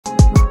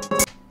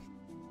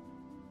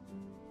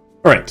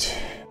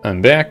Alright, I'm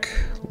back.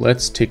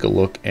 Let's take a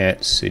look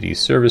at city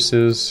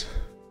services.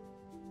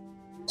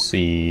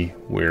 See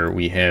where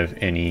we have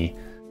any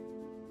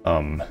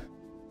anything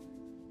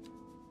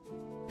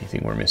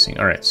we're missing.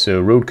 Alright, so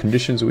road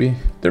conditions,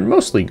 they're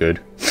mostly good.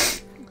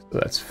 So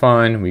that's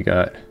fine. We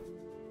got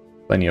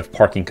plenty of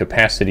parking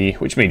capacity,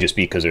 which may just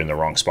be because they're in the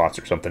wrong spots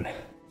or something.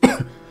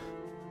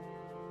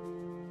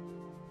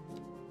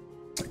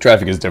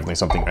 Traffic is definitely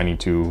something I need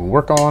to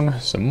work on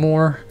some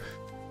more.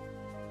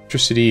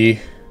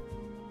 Electricity,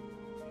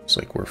 looks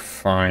like we're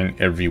fine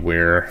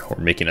everywhere.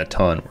 We're making a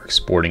ton. We're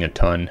exporting a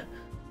ton.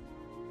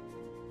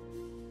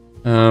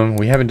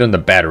 We haven't done the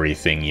battery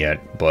thing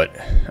yet, but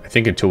I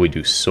think until we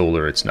do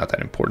solar, it's not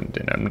that important.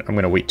 And I'm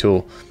going to wait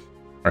till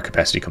our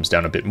capacity comes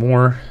down a bit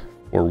more.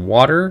 For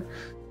water,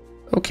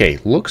 okay,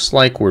 looks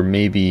like we're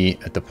maybe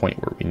at the point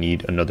where we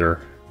need another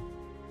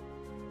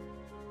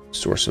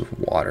source of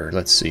water.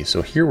 Let's see.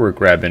 So here we're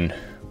grabbing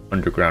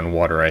underground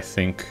water, I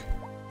think.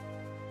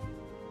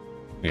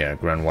 Yeah,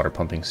 groundwater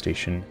pumping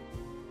station.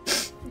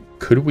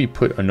 Could we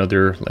put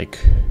another, like,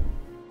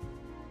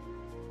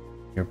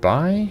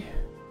 nearby?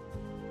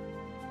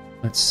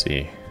 Let's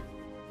see.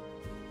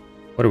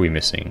 What are we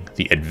missing?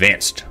 The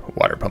advanced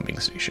water pumping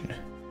station.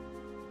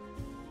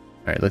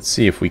 Alright, let's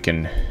see if we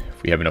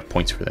have enough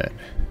points for that.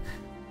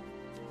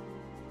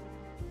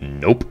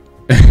 Nope.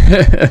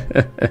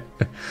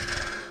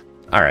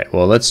 Alright,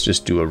 well, let's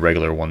just do a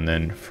regular one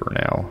then for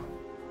now.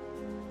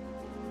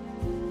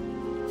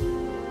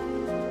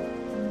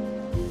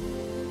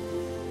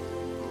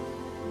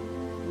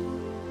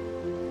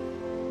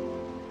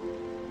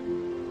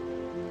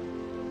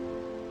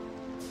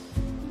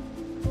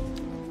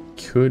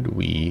 Could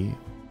we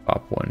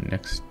pop one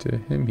next to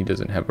him? He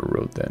doesn't have a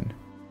road then.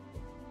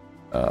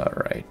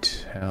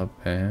 Alright, how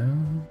about...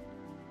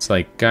 It's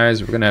like,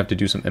 guys, we're going to have to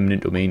do some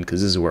eminent domain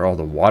because this is where all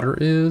the water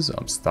is.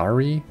 I'm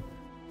sorry.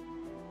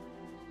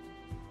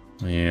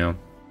 Yeah,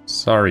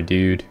 sorry,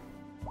 dude.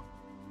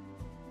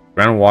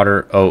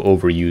 Groundwater, oh,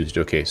 overused.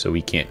 Okay, so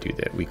we can't do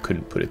that. We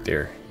couldn't put it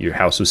there. Your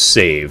house was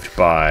saved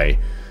by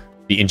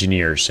the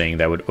engineers saying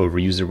that would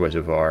overuse the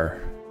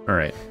reservoir.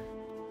 Alright.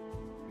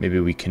 Maybe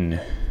we can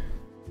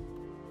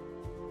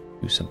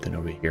do something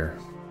over here.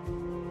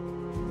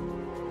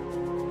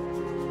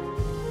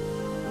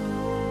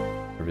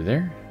 Over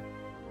there?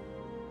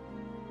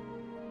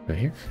 Over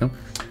here? No.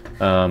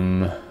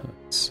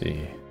 Let's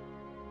see.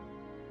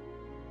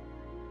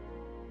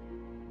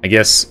 I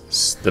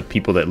guess the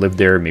people that live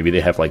there, maybe they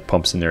have like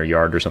pumps in their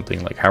yard or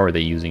something. Like, how are they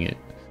using it?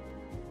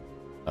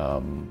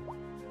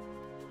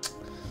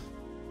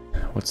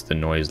 What's the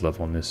noise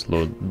level on this?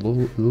 Low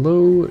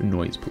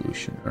noise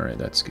pollution. All right,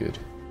 that's good.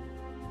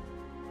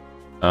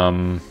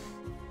 All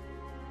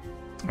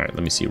right,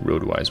 let me see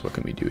road-wise. What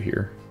can we do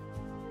here?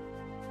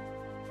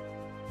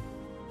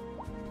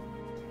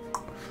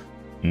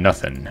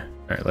 Nothing. All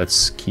right,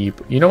 let's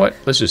keep. You know what?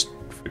 Let's just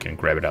freaking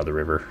grab it out of the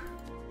river.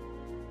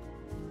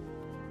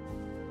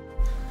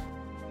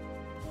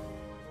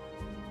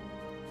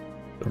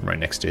 I'm right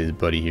next to his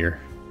buddy here.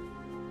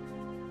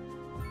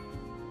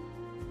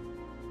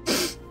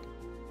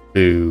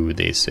 Boo,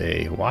 they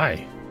say.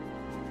 Why?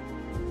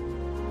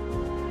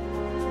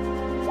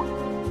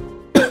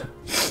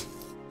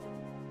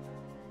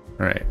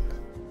 Alright.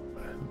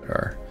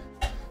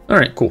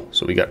 Alright, cool.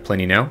 So we got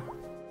plenty now.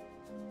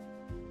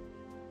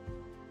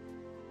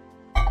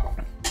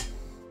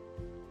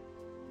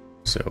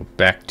 So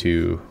back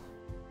to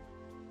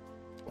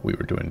what we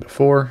were doing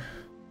before.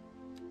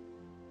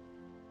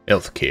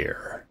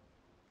 Healthcare.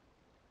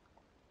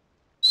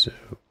 So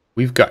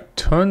we've got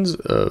tons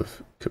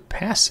of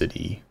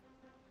capacity,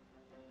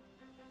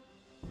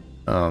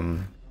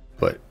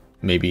 but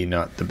maybe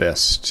not the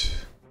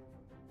best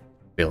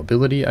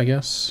availability, I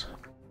guess.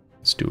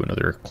 Let's do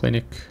another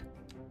clinic.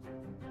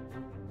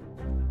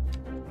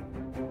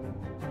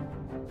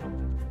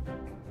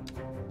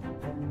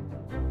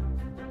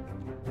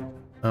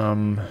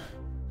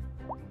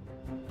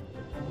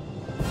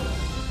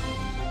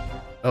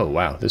 Oh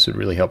wow, this would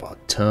really help a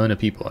ton of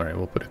people. All right,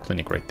 we'll put a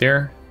clinic right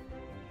there.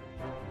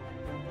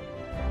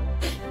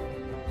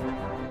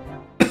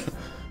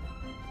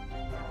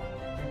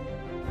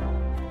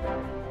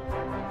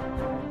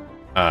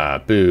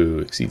 Boo,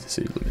 exceeds the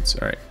city limits.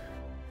 All right,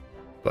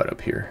 but up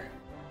here.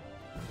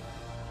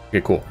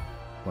 Okay, cool.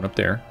 One up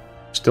there.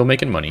 Still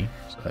making money,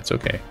 so that's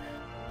okay.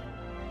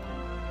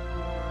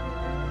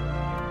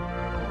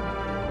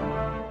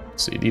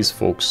 Let's see, these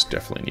folks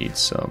definitely need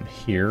some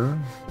here.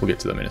 We'll get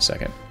to them in a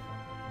second.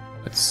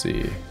 Let's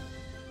see.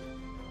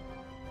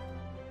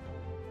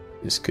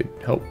 This could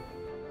help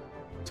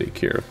take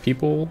care of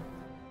people.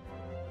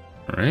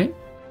 Alright.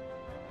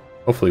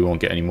 Hopefully we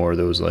won't get any more of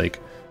those, like,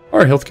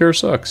 our healthcare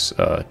sucks,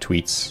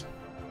 tweets.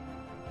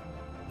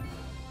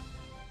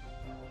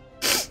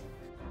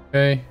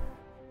 Okay.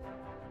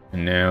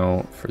 And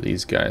now for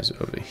these guys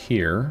over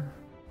here.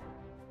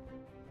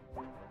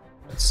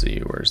 Let's see,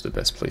 where's the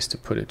best place to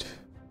put it?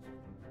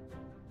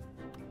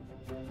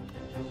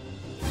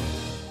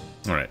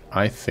 Alright,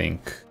 I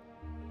think...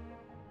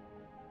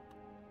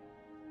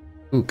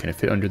 Ooh, can it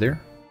fit under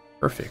there?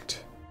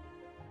 Perfect.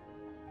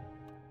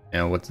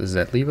 Now what does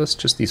that leave us?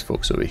 Just these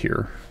folks over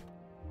here.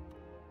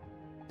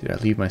 Did I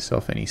leave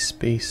myself any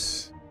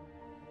space?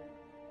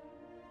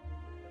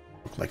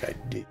 Looked like I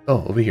did.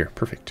 Oh, over here.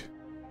 Perfect.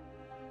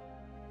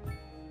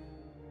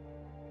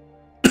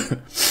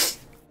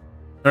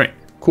 Alright,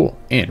 cool.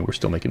 And we're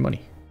still making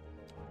money.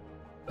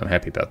 I'm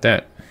happy about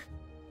that.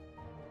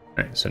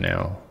 Alright, so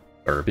now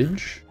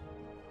garbage.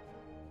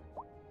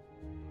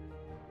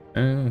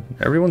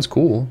 Everyone's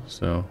cool,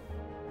 so.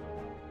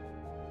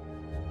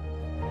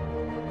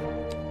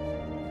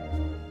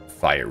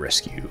 Fire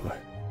rescue.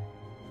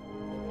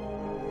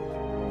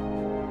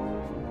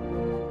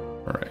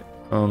 Alright,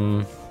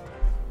 I'm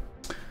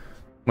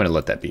gonna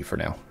let that be for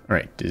now.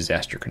 Alright,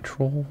 disaster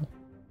control.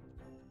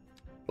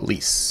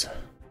 Police.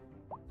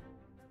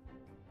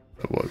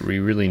 But what we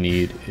really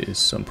need is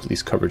some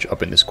police coverage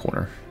up in this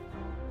corner.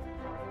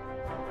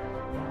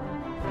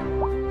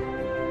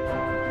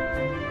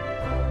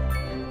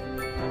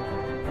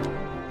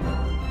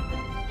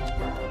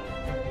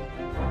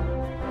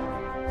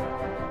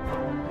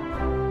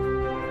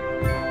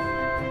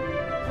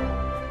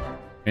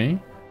 Okay.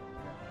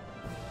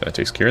 That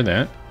takes care of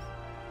that.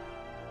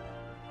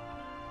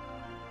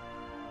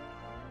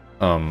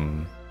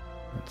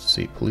 Let's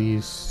see,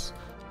 police.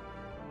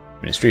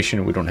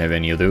 Administration, we don't have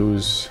any of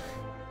those.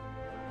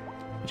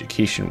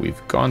 Education,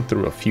 we've gone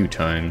through a few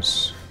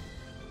times.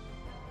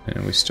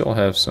 And we still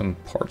have some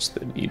parts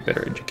that need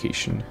better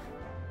education.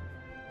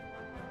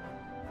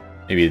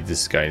 Maybe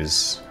this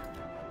guy's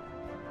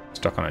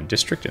stuck on a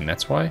district and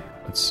that's why?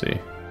 Let's see.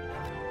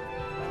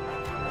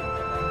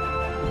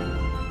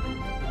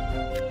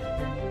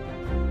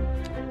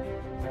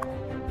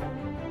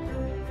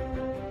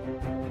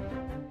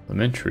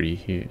 Elementary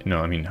here.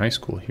 No, I mean high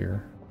school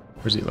here.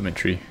 Where's the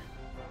elementary?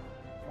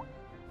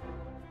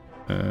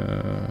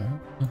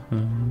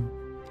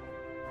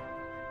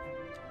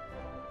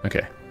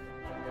 Okay.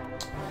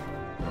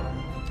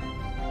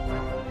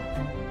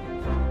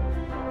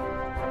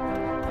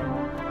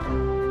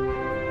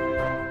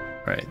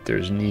 Alright,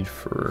 there's need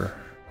for...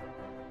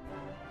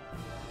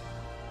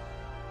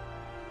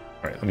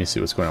 Alright, let me see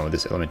what's going on with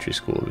this elementary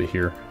school over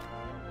here.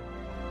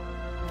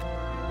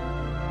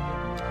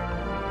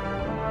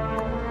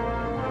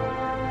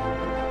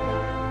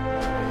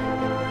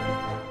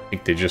 I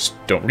think they just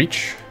don't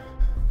reach.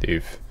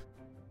 They've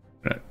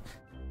not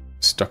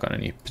stuck on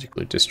any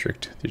particular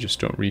district. They just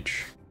don't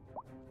reach.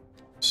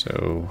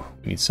 So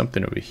we need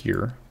something over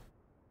here.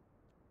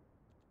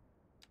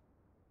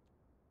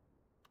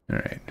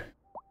 Alright.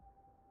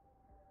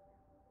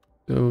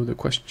 So the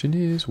question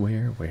is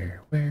where?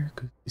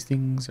 Because these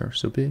things are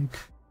so big.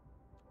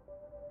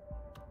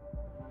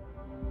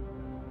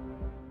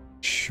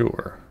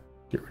 Sure.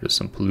 Get rid of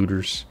some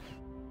polluters.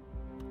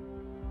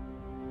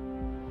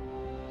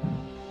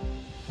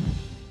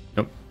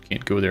 Nope,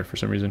 can't go there for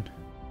some reason.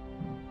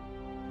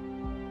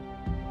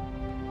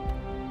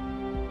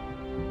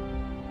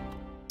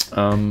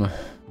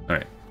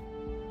 Alright.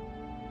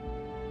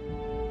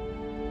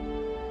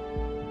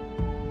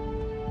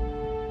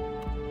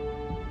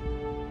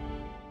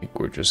 I think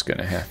we're just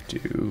gonna have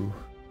to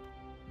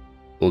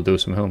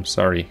bulldoze some homes.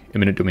 Sorry,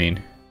 eminent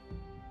domain.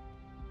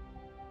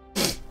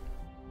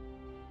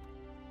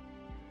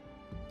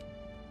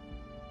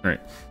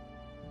 Alright.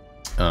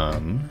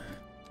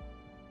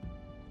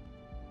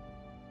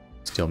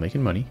 Still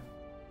making money.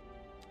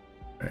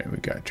 Alright, we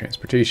got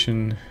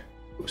transportation,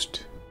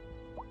 post.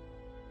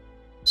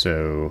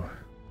 So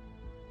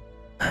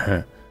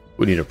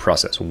we need to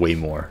process way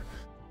more.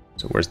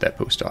 So where's that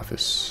post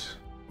office?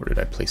 Where did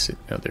I place it?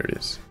 Oh, there it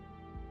is.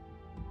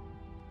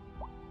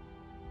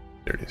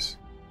 There it is.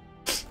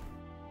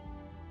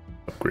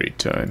 Upgrade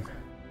time.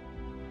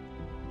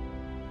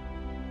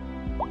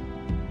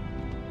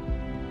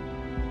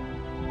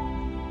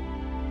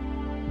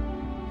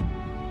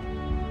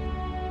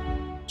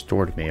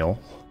 Stored mail.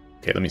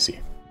 Okay, let me see.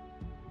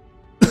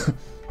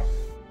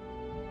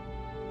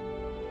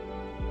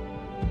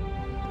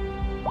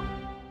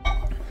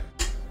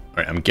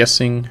 Alright, I'm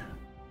guessing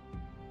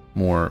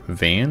more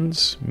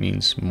vans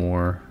means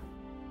more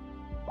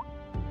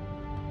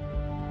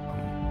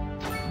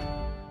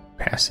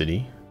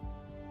capacity.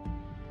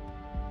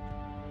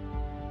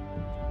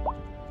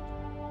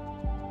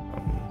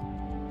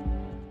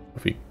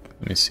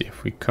 Let me see,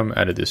 if we come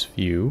out of this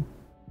view,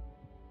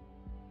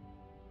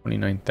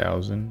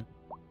 29,000,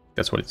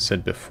 that's what it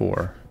said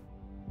before.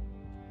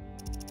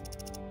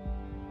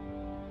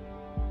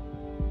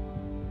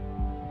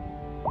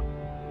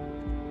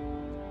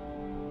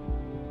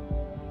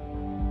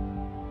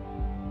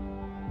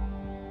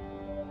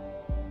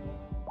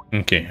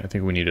 Okay, I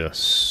think we need a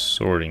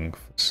sorting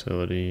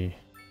facility.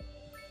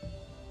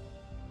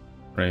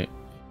 Right,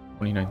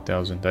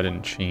 29,000, that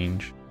didn't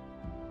change.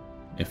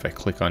 If I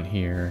click on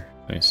here,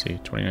 let me see,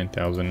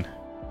 29,000.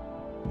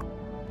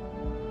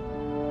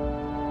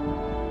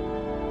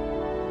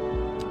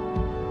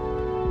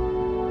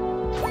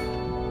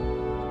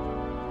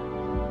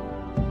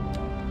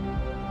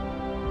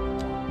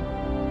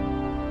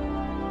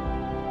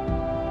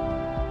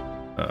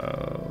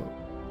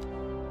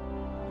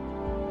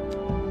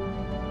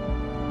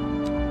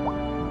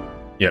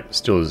 Yep,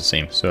 still is the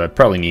same. So I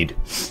probably need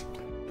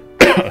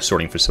a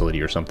sorting facility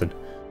or something.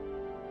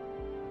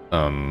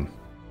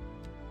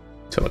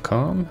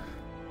 Telecom.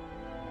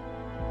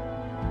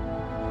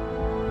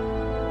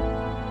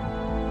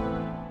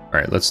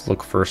 Alright, let's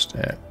look first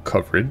at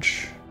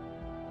coverage.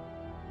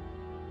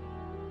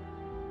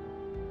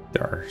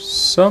 There are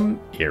some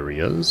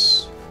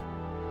areas.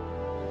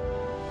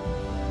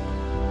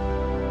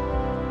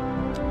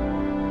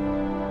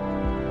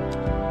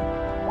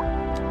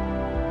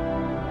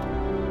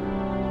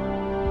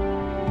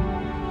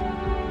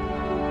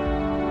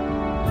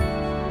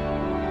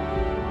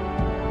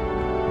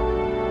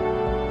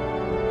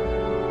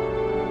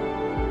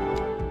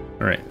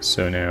 Alright,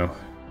 so now...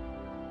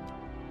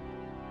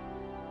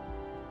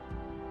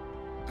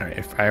 Alright,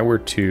 if I were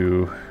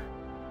to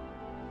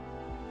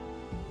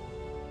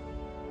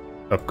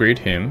upgrade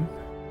him...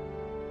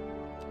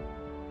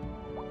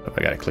 Oh,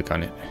 I gotta click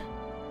on it.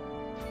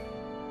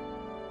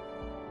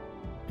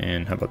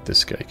 And how about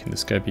this guy? Can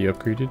this guy be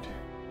upgraded?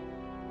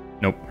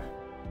 Nope.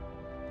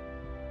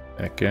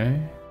 That guy?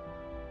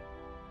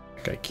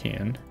 That guy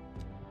can.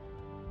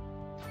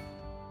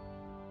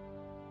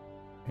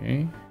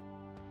 Okay.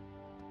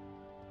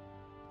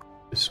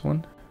 This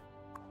one.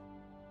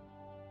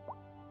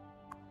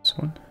 This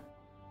one.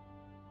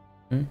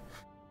 Okay.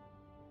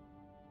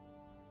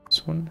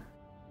 This one.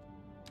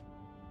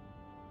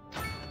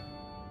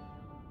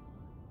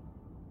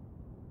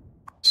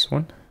 This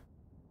one.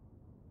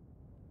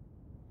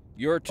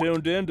 You're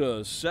tuned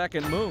into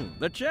Second Moon,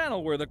 the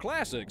channel where the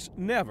classics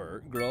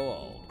never grow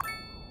old.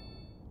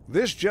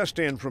 This just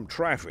in from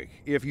traffic.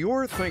 If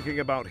you're thinking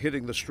about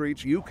hitting the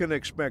streets, you can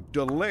expect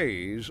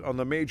delays on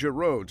the major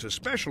roads,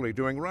 especially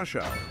during rush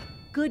hour.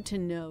 Good to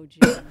know,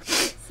 Jim.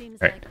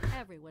 Seems Right. like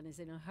everyone is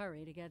in a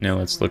hurry to get Now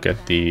let's look somewhere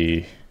at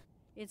the... fast.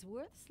 It's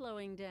worth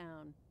slowing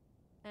down.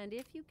 And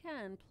if you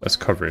can, That's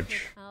plan coverage.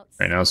 to get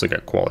Right, now let's look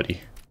at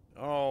quality.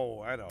 Oh,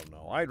 I don't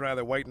know. I'd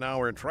rather wait an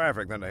hour in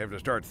traffic than to have to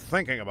start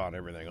thinking about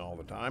everything all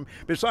the time.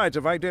 Besides,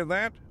 if I did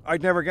that,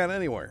 I'd never get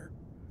anywhere.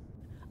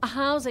 A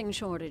housing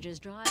shortage is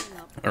driving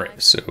up.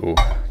 Alright, so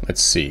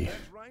let's see. That's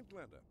right,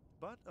 Glenda.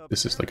 But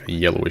This is like a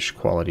yellowish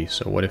quality,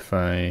 so what if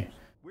I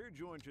we're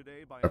joined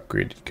today by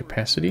upgraded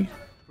capacity?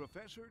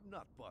 Professor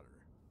Nutbutter.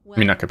 I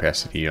mean, not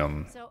capacity,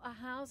 So a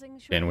housing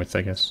shortage bandwidth, I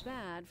is guess.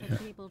 bad for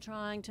people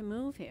trying to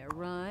move here,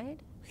 right?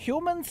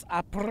 Humans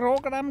are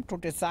programmed to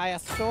desire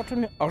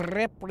certain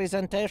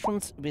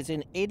representations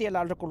within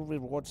ideological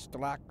reward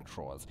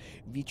structures,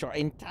 which are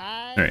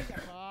entirely Right.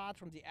 apart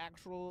from the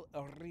actual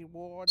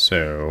reward.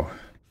 So,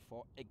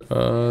 For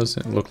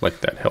doesn't look like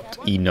that helped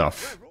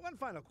enough. One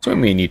final So I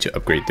may need to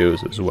upgrade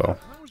those as well.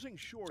 housing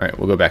shortage. Alright,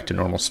 we'll go back to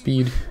normal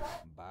speed.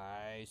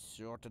 by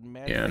certain And-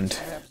 methods,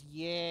 perhaps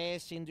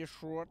yes, in the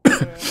short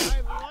term.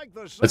 I like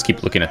the Let's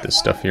keep looking at this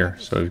stuff here.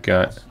 So we've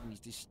got, is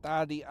the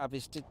study of a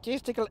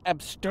statistical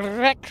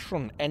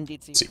abstraction and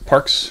its let's see,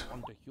 parks.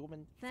 on the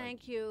human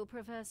Thank you,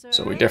 Professor.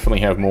 So we definitely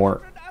have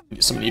more,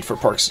 some need for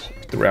parks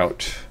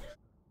throughout.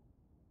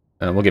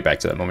 We'll get back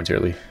to that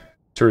momentarily.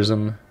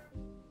 Tourism.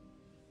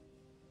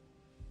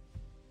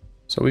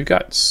 So we've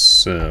got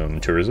some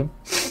tourism.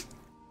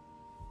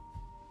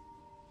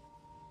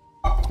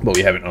 But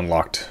we haven't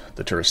unlocked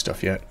the tourist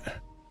stuff yet.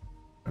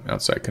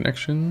 Outside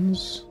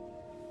connections.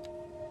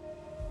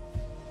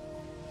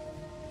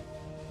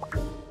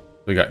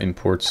 We got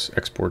imports,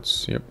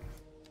 exports, yep.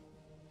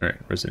 Alright,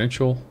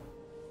 residential.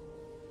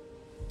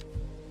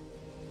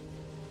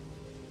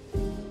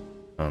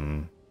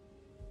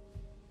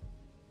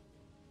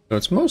 So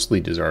it's mostly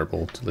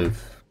desirable to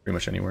live pretty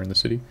much anywhere in the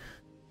city.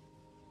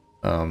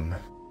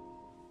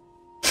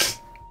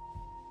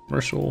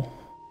 Commercial.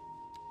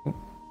 Oh,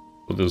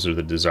 so those are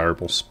the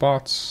desirable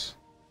spots.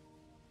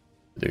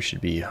 There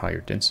should be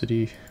higher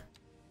density.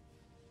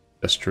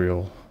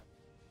 Industrial.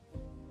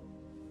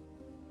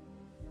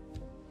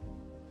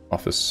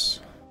 Office.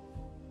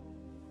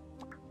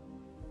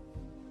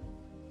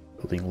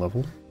 Building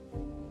level.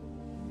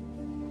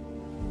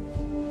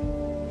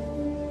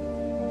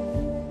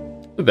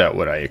 About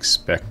what I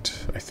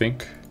expect, I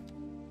think.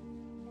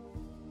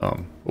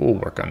 We'll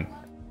work on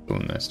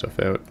filling that stuff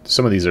out.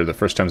 Some of these are the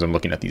first times I'm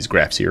looking at these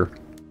graphs here.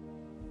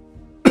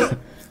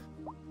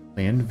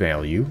 Land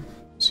value.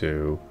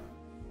 So,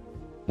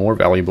 more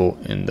valuable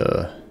in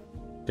the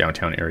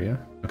downtown area.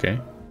 Okay.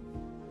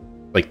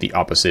 Like the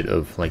opposite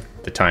of like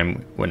the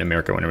time when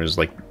America, when it was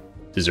like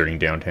deserting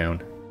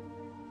downtown.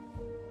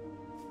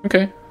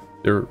 Okay.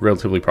 They're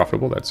relatively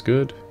profitable. That's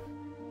good.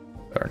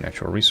 Our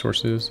natural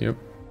resources. Yep.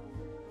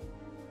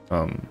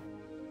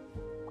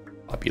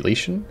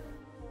 Population.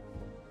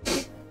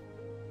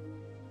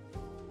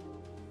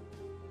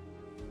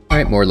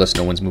 Alright, more or less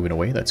no one's moving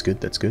away. That's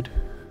good, that's good.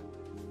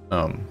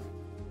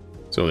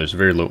 So there's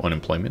very low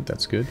unemployment.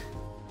 That's good.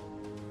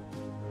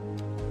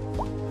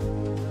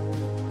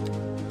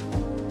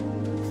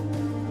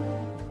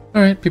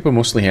 Alright, people are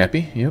mostly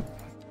happy. Yep.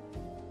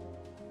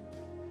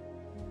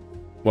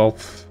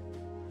 Wealth.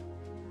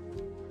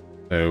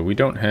 So we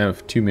don't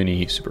have too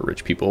many super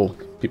rich people.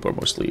 People are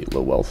mostly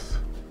low wealth.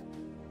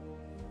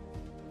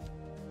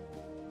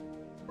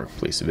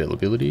 Workplace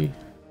availability.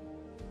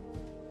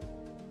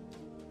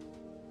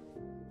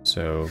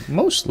 So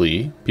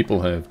mostly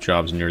people have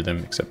jobs near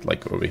them, except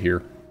like over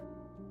here.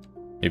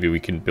 Maybe we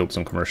can build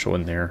some commercial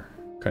in there.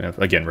 Kind of,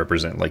 again,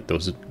 represent like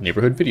those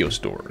neighborhood video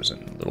stores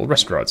and little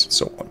restaurants and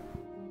so on.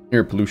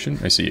 Air pollution,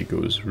 I see it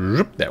goes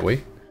that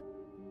way.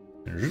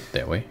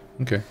 That way.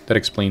 Okay, that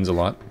explains a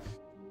lot.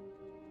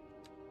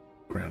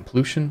 Ground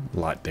pollution, a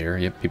lot there.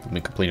 Yep, people have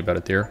been complaining about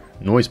it there.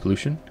 Noise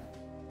pollution.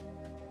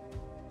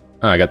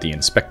 I got the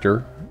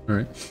inspector.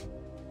 Alright.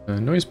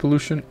 Noise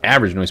pollution.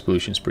 Average noise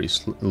pollution is pretty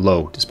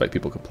low, despite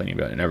people complaining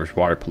about it. And average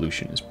water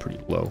pollution is pretty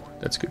low.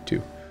 That's good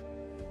too.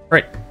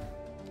 Right.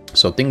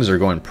 So things are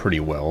going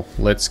pretty well.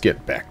 Let's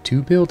get back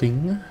to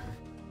building.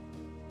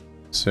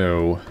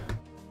 So,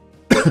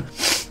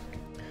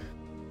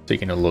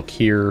 taking a look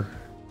here.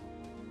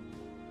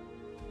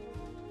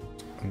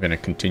 I'm going to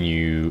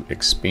continue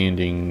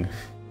expanding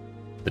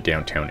the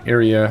downtown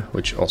area,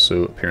 which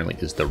also apparently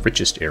is the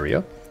richest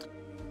area.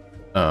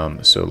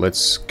 So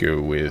let's go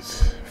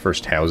with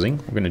first housing.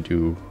 We're going to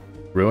do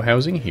row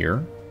housing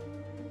here,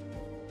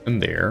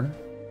 and there,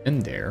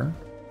 and there,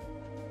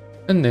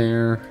 and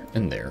there,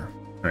 and there.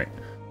 All right,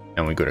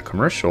 and we go to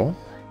commercial.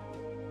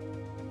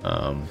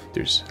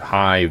 There's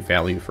high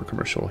value for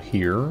commercial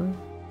here.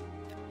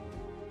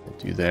 We'll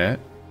do that.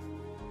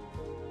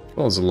 As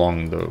well as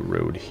along the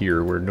road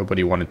here where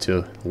nobody wanted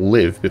to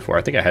live before.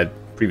 I think I had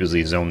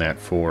previously zoned that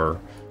for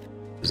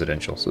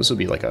residential. So this will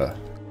be like a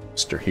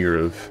cluster here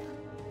of...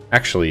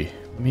 Actually,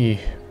 let me...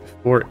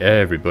 Before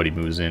everybody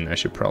moves in, I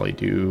should probably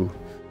do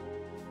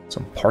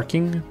some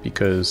parking,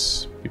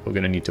 because people are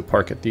going to need to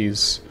park at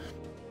these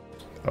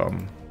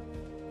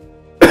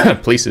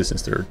places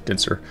since they're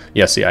denser.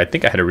 Yeah, see, I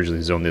think I had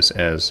originally zoned this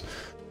as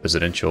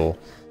residential,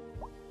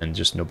 and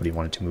just nobody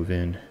wanted to move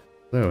in.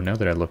 Though, now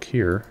that I look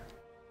here...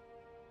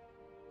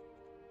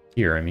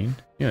 Here, I mean.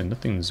 Yeah,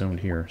 nothing's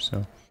zoned here,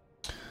 so...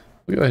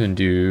 We'll go ahead and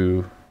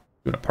do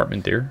an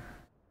apartment there.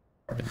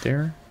 Apartment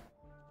there.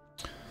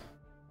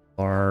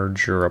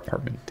 Larger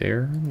apartment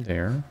there and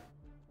there.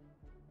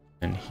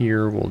 And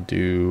here we'll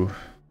do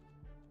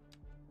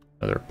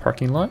another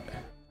parking lot.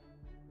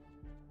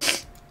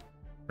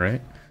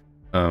 Right?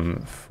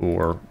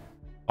 For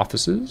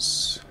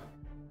offices.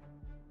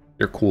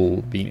 They're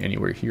cool being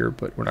anywhere here,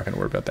 but we're not going to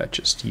worry about that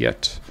just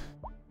yet.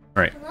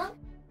 Alright.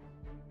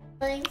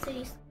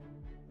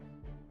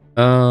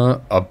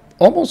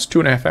 Almost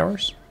 2.5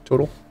 hours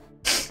total.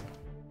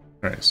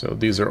 Alright, so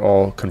these are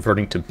all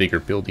converting to bigger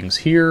buildings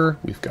here.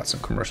 We've got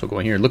some commercial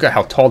going here. Look at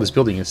how tall this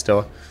building is,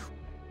 Stella.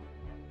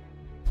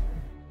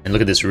 And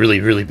look at this really,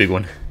 really big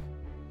one.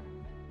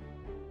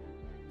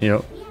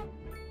 You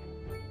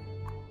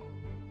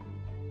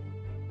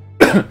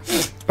know.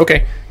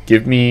 Okay,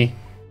 give me...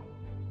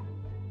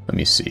 Let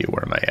me see,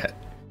 where am I at?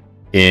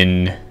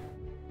 In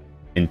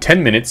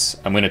 10 minutes,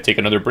 I'm going to take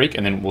another break,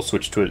 and then we'll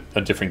switch to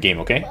a different game,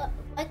 okay?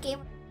 What game?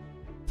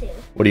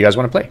 What do you guys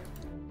want to play?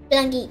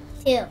 Spelunky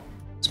 2.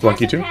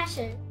 Spelunky 2?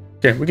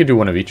 Okay, we can do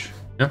one of each.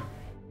 Yeah.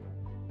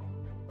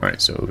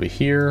 Alright, so over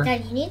here...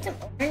 Dad, you need some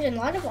orange and a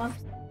lot of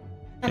offices.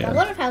 Yeah. A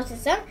lot of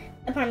houses, some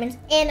apartments,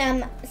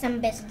 and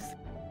some business.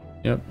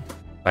 Yep.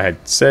 I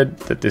had said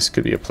that this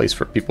could be a place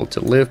for people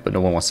to live, but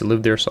no one wants to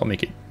live there, so I'll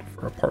make it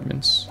for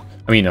apartments.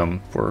 I mean,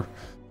 for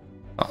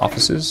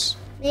offices.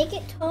 Make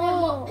it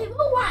tall. People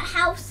want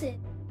houses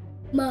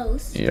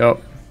most. Yep.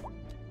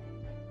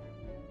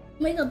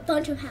 Make a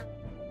bunch of houses.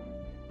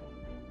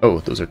 Oh,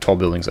 those are tall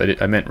buildings.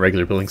 I meant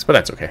regular buildings, but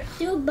that's okay.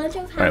 Do a bunch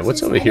of houses. All right,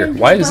 what's over here?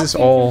 Why is this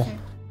all...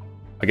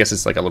 I guess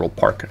it's like a little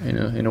park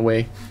in a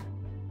way.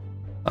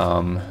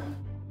 Let's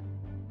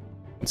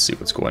see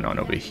what's going on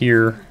over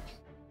here.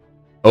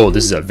 Oh,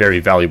 this is a very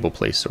valuable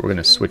place, so we're going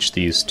to switch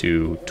these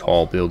to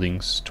tall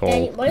buildings,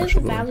 tall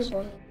commercial buildings.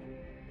 Valuable?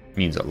 It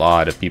means a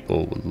lot of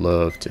people would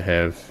love to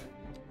have...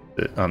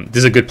 this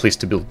is a good place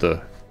to build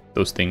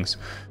those things.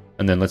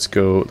 And then let's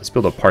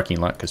build a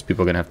parking lot, because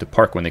people are going to have to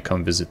park when they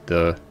come visit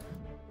the...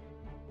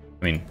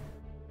 I mean,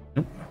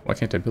 nope, why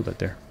can't I build that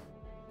there?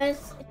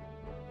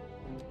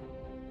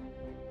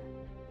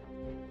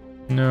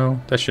 No,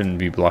 that shouldn't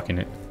be blocking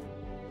it.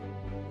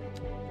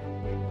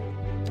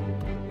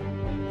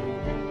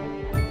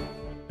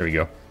 There we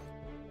go.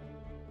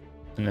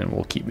 And then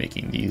we'll keep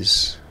making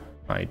these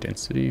high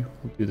density.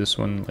 We'll do this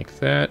one like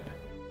that.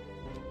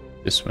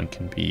 This one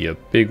can be a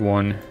big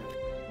one.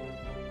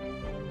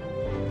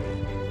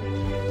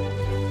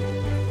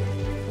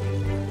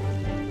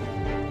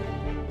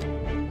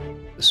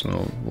 This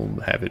one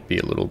we'll have it be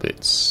a little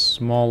bit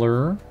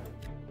smaller.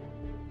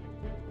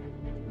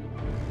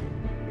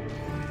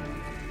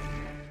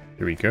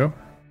 There we go.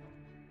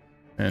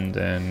 And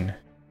then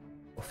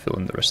we'll fill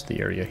in the rest of the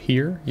area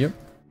here. Yep.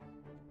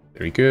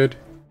 Very good.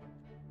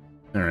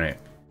 All right.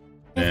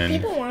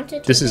 And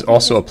this is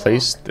also a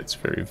place that's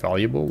very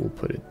valuable. We'll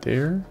put it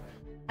there.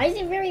 Why is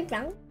it very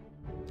valuable?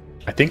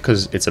 I think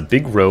because it's a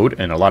big road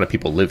and a lot of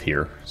people live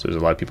here. So there's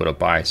a lot of people to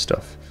buy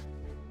stuff.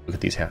 Look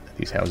at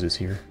these houses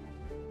here.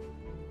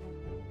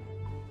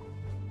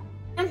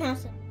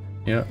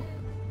 Yeah.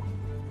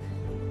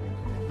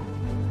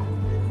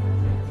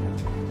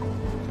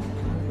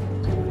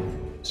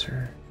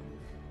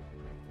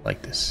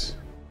 like this.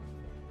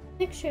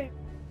 Picture.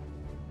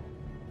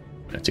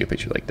 I'm gonna take a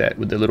picture like that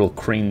with the little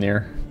crane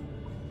there.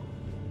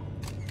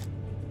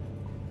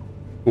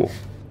 Cool.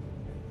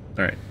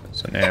 Alright,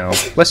 so now,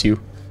 bless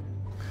you.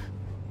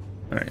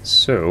 Alright,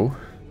 so,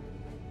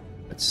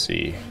 let's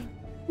see.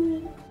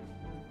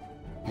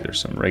 There's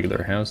some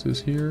regular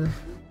houses here.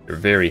 They're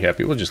very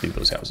happy. We'll just leave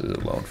those houses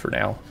alone for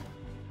now.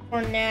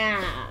 For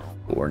now.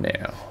 For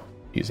now.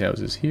 These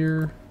houses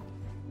here.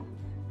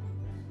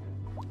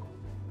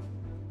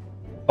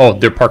 Oh,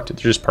 they're parked. They're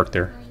just parked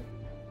there.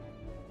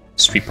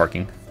 Street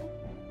parking.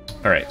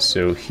 Alright,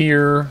 so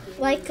here.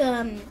 Like.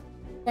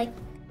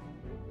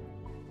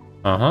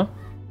 Uh-huh.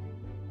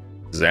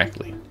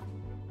 Exactly.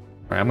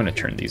 Alright, I'm gonna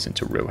turn these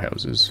into row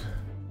houses.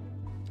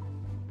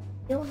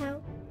 Your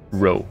house.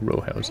 Row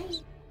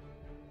houses.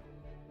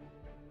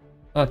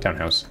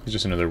 Townhouse. It's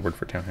just another word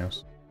for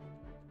townhouse.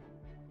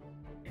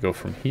 Go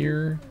from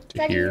here to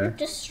Daddy, here. you're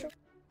destroying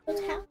those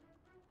houses.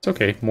 It's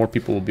okay. More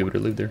people will be able to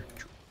live there.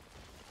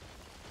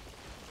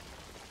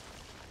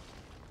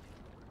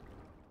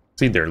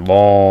 See, they're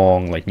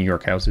long, like New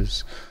York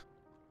houses.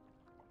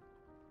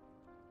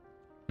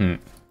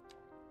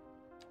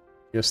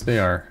 Yes, they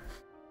are.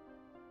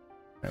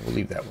 I will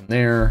leave that one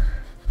there.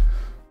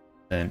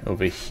 Then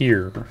over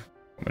here,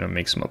 I'm gonna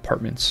make some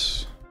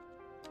apartments.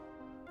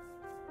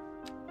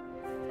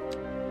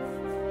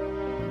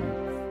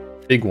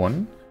 Big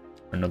one.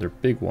 Another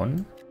big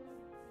one.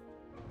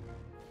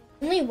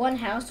 Only one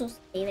house will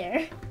stay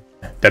there.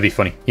 That'd be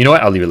funny. You know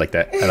what? I'll leave it like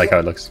that. I like how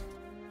it looks.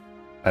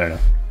 I don't know.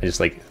 I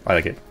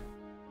like it.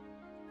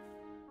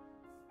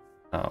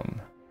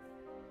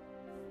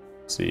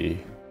 Let's see.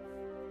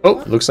 Oh,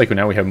 it looks like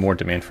now we have more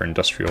demand for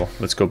industrial.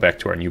 Let's go back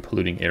to our new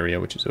polluting area,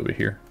 which is over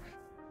here.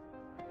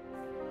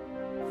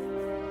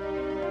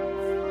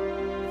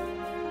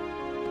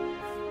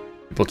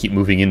 People keep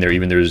moving in there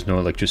even though there's no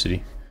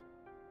electricity.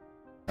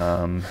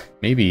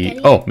 Maybe...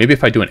 Daddy? Oh, maybe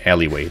if I do an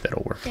alleyway,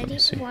 that'll work. Let me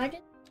see.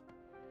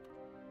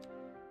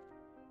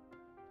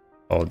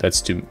 Oh,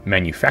 that's to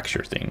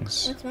manufacture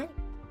things. What's mine?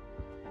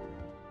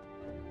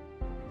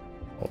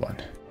 Hold on.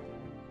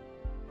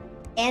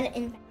 And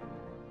in.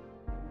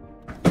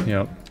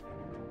 Yep.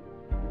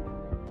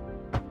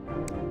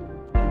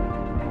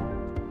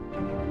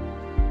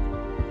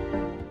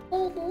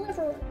 Old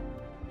liver.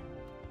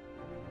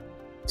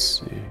 Let's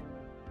see.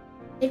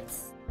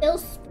 It's still.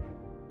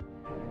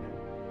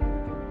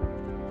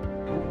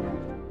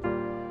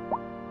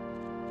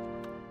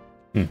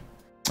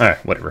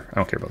 Alright, whatever. I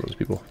don't care about those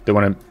people. If they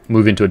want to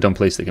move into a dumb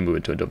place, they can move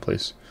into a dumb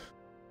place.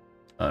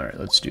 Alright,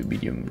 let's do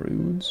medium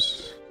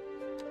roads.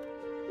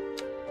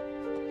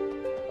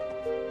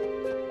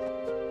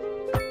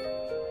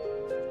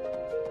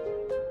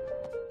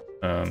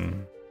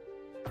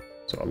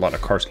 So a lot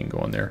of cars can go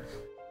on there.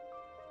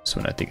 This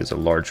one I think is a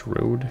large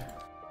road.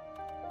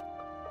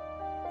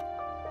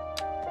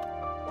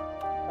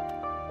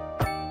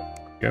 There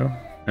we go.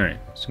 Alright,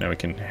 so now we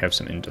can have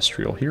some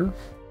industrial here.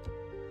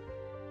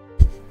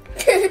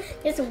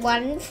 Just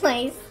one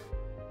place.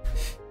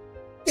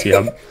 See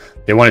how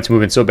they wanted to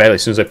move in so badly.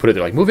 As soon as I put it,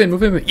 they're like, move in,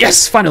 move in, move in.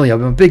 Yes, finally, I'm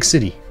in a big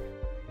city.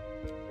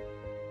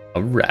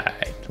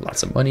 Alright,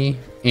 lots of money.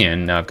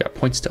 And now I've got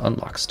points to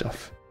unlock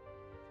stuff.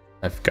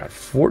 I've got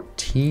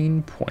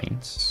 14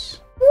 points.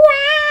 Wow!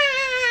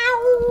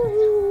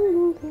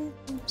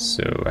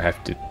 So I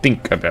have to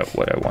think about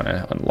what I want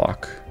to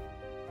unlock.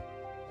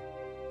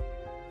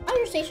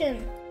 Fire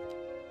station.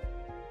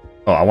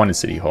 Oh, I wanted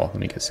City Hall. Let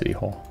me get City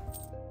Hall.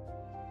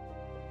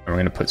 And we're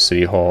going to put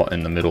City Hall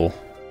in the middle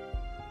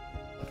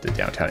of the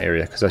downtown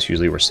area, because that's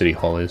usually where City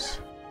Hall is.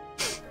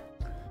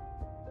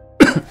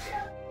 I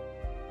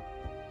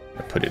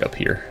put it up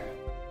here.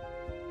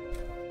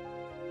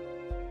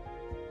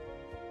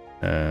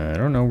 I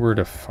don't know where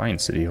to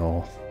find City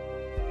Hall.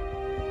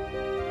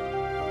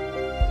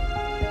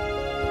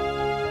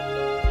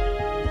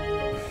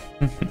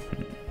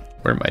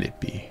 Where might it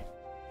be?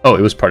 Oh,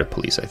 it was part of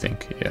police, I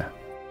think. Yeah.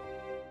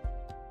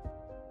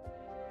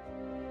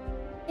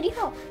 City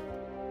Hall.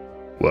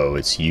 Whoa,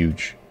 it's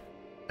huge.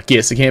 I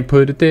guess I can't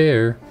put it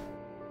there.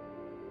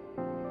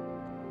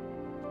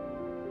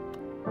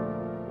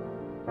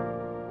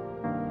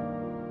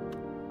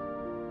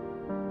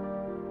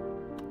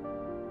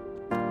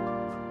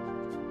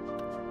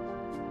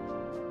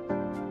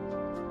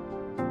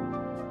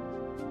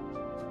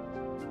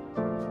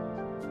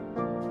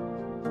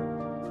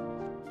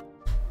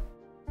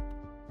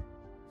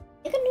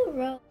 Make a new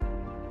road.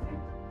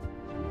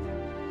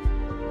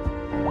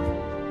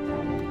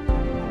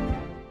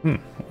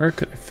 Where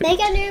could I fit? Make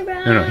a new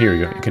road. No, here we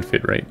go. It can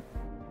fit right.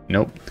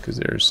 Nope, because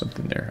there's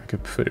something there. I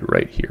could put it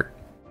right here.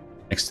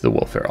 Next to the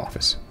welfare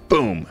office.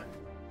 Boom!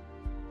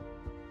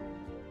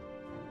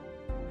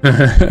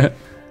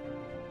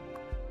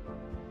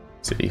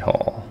 City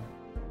Hall.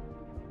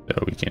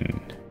 So we can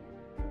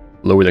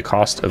lower the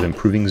cost of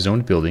improving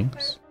zoned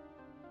buildings.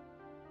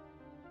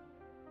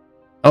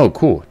 Oh,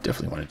 cool.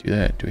 Definitely want to do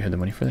that. Do we have the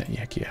money for that?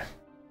 Yeah, heck yeah.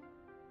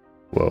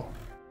 Whoa.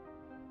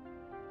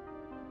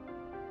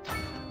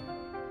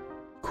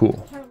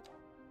 Cool.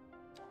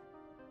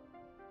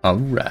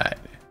 Alright.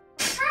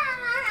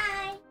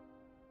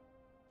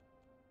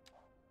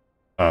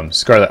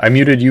 Scarlet, I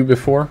muted you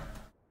before.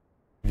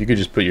 If you could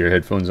just put your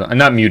headphones on. I'm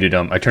not muted,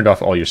 I turned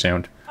off all your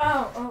sound.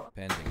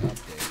 Pending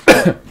updates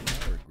to the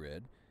power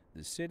grid,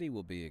 the city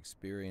will be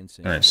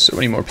experiencing. Alright, so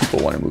many more people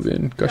want to move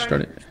in. Gosh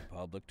darn it.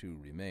 Public to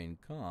remain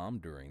calm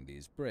during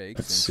these breaks.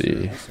 Let's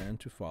see. And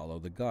to follow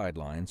the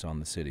guidelines on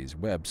the city's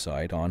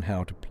website on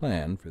how to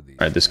plan for these.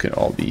 Alright, this could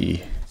all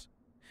be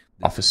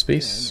office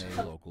space.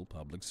 A local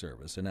public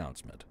service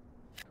announcement.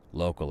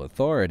 Local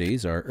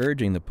authorities are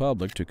urging the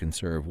public to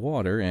conserve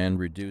water and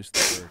reduce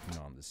the burden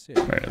on the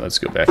city. Alright, let's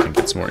go back and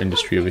get some more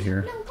industry over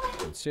here.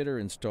 Consider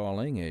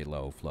installing a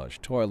low flush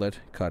toilet,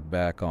 cut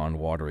back on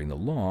watering the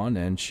lawn,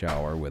 and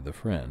shower with a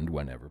friend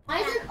whenever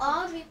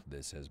possible.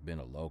 This has been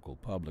a local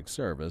public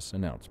service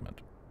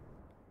announcement.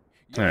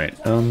 Alright,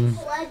 With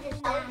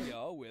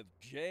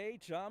J.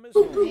 Thomas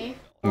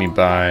let me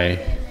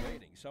buy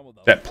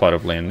that plot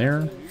of land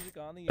there.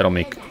 That'll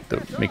make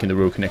making the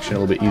road connection a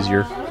little bit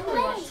easier.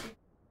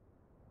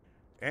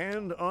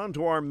 And on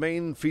to our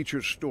main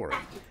feature story.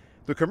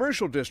 The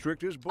commercial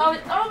district is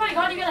Oh my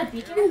god, you got a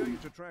beacon?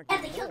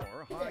 attracting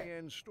more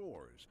high-end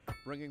stores,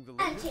 bringing the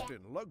latest in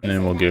luxury. And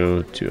then we'll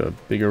go to a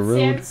bigger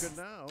road. You can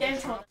now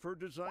shop for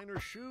designer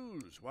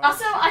shoes.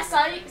 Also, I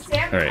saw you,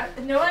 Sam.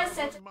 Alright. Noah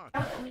said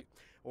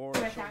Or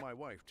so my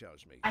wife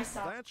tells me. I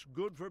saw. That's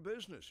good for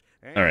business.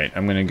 And Alright,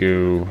 I'm gonna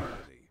go...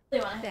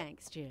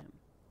 Thanks, Jim.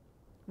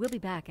 We'll be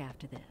back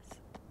after this.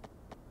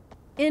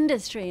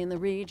 Industry in the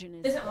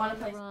region is on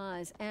the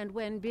rise, and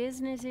when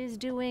business is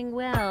doing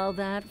well,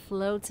 that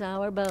floats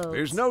our boat.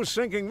 There's no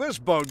sinking this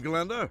boat,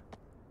 Glenda.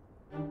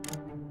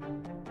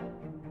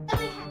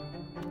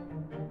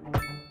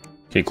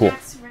 Okay, cool.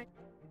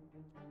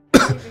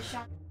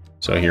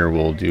 So here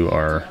we'll do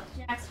our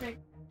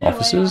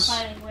offices.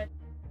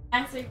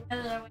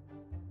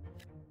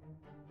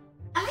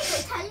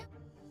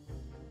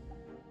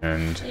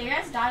 And you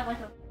guys died like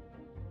a...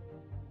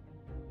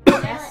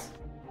 Yes.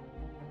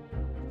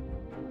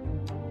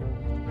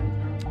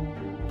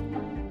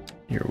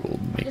 here we'll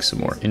make some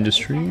more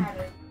industry.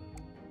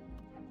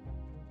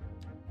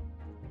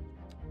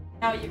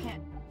 No, you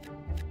can't.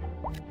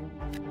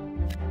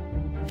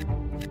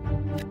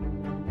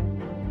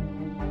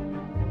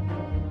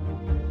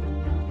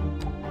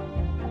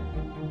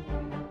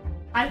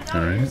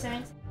 Alright.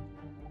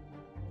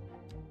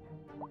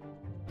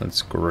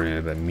 Let's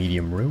grab a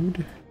medium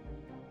road.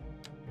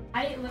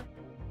 Alright,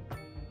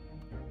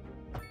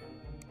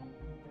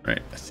 I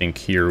think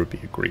here would be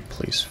a great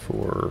place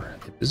for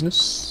a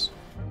business.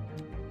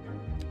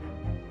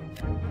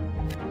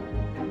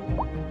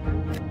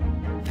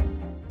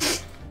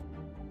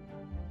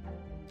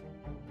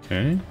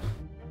 Okay.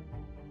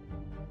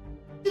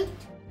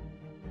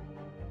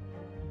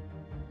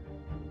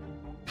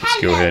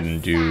 Let's go ahead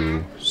and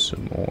do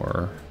some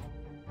more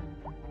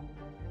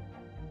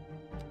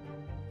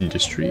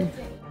industry.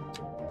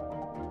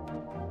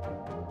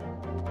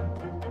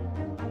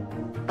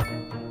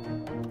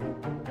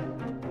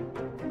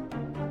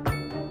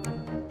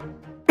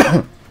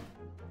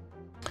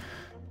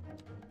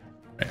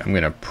 I'm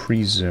gonna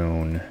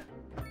pre-zone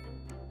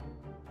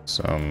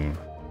some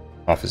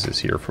offices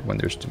here for when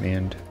there's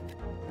demand.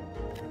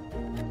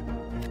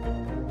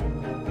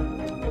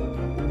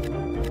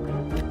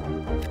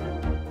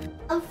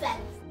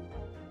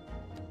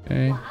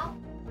 Okay.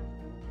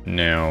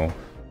 Now,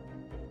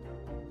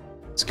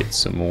 let's get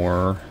some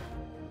more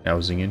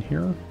housing in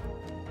here.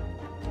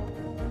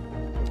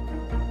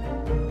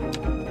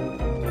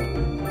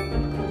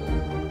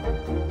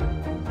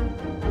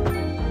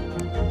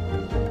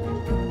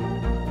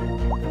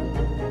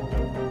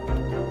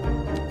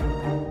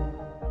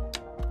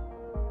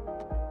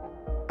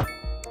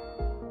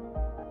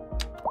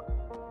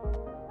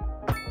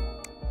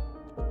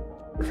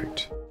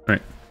 Perfect. All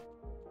right.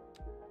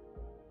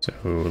 So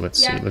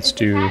let's see. Let's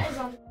do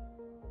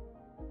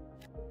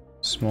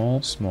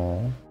small,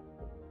 small,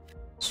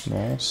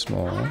 small,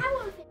 small,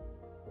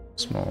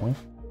 small.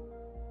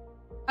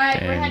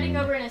 Alright, we're heading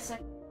over in a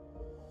second.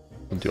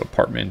 We'll do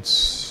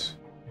apartments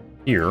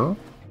here.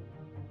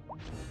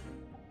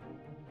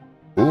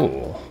 Ooh,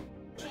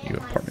 new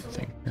apartment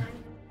thing.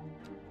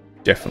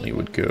 Definitely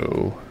would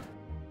go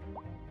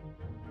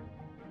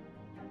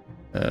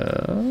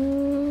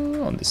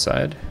on this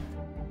side.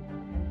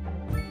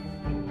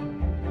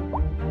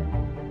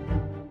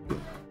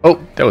 Oh,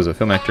 that was a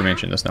film actor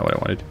mansion. That's not what I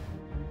wanted.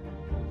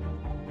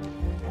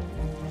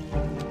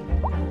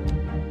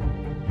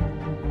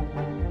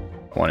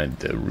 I wanted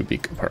the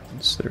Rubik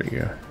apartments. There we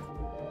go.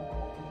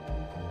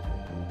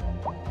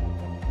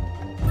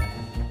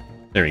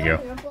 There we go.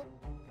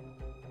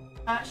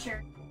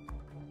 Sure.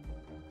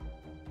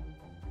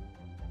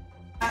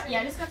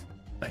 Yeah, just go.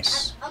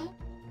 Nice.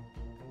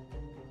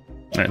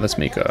 Alright, let's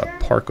make a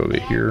park over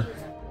here.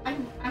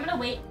 I'm gonna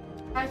wait.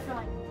 I feel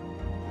like.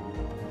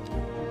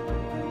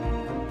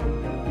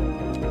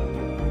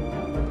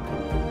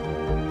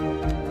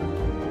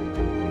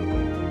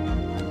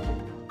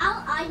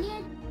 I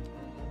need.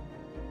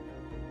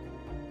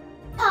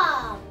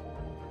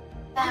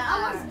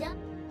 I'm almost done.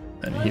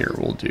 And here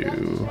we'll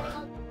do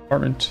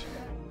apartment.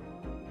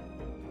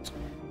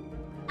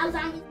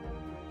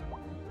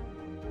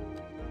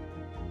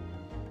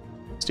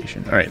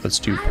 station. All right, let's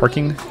do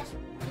parking.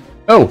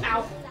 Oh,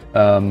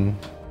 oh,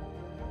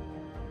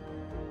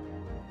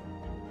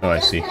 I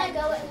see.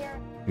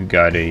 You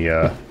got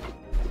a.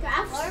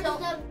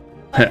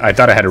 I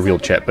thought I had a real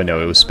chat, but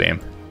no, it was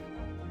spam.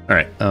 All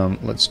right,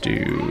 let's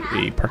do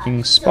a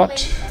parking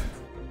spot.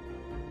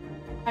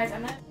 Guys,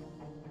 I'm not.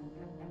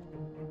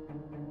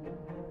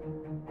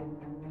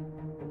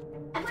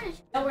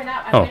 No, we're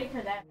not. I'm ready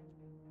for that.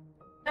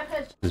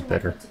 This is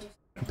better.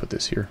 I'll put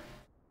this here.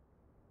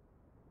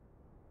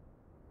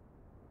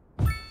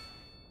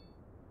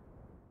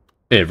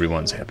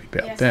 Everyone's happy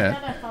about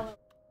that.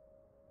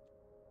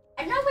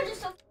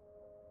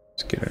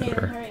 Let's get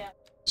another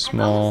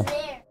small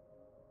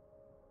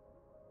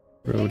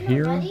road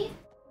here.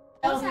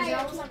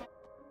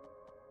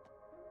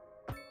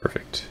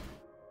 Perfect.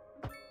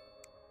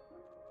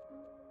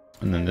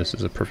 And then this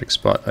is a perfect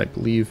spot, I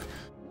believe,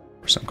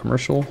 for some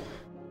commercial.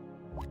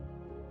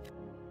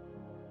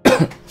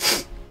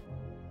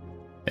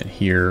 And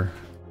here,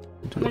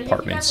 we'll do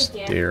apartments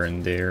there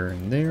and there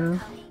and there.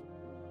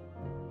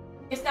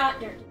 It's not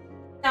dirt.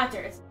 It's not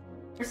dirt. It's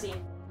proceed.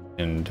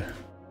 And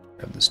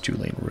have this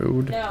 2-lane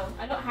road. No,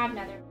 I don't have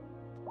nether.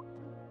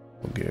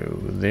 We'll go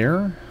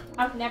there.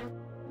 I've never.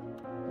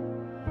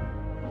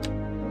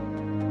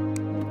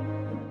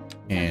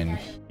 And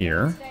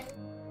here.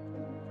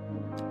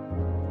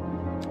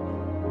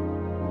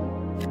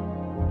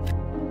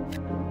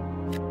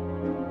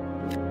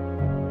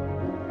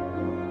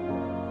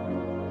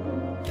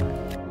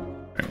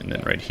 And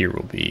then right here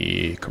will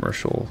be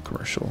commercial,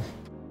 commercial.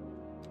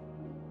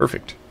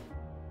 Perfect.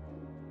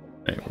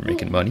 Alright, we're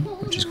making money,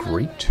 which is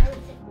great.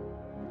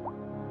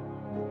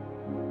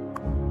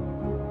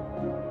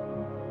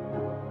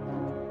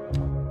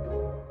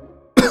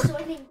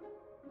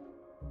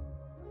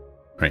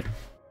 Right.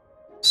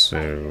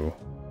 So,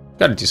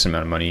 got a decent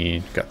amount of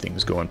money, got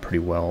things going pretty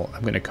well.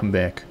 I'm going to come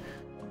back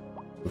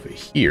over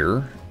here.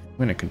 I'm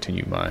going to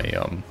continue my,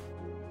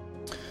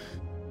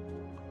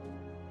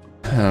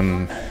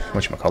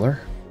 whatchamacallit?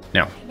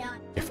 Now,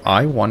 if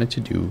I wanted to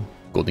do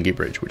Golden Gate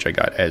Bridge, which I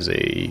got as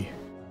a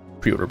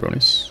pre-order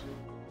bonus.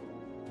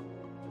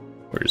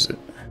 Where is it?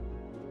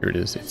 Here it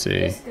is. It's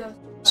a...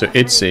 So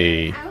it's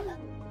a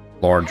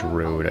large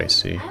road, I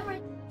see.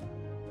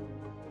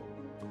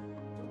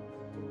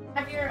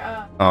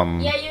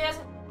 Yeah, you guys.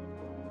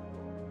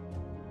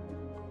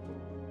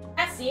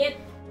 I see it.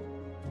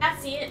 I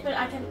see it, but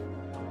I can.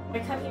 I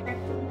come here.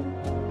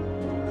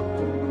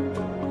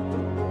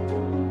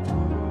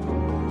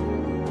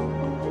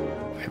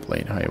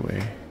 Lane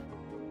highway.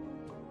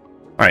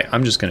 Alright,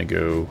 I'm just gonna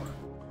go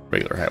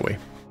regular highway.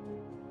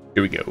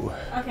 Here we go.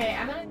 Okay,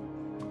 I'm gonna.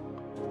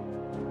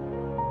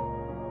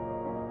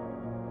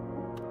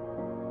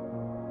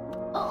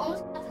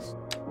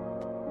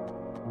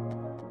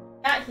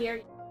 Not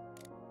here.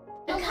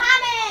 They're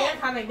coming! They're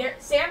coming.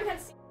 Sam can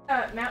see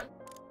the mountain.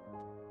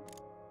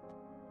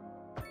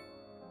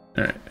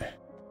 Alright.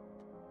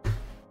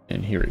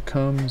 And here it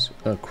comes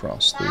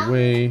across the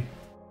way.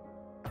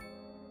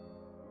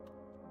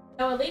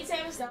 No, Elite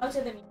Sam is down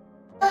to the.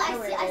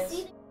 I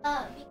see the.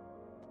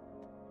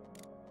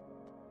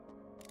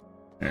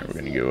 Alright, we're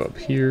gonna go up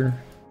here.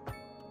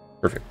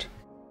 Perfect.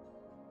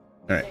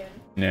 Alright,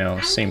 now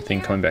same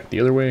thing coming back the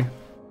other way.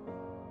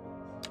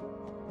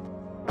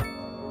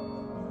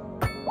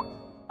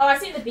 Oh, I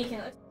see the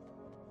beacon.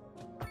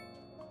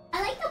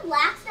 I like the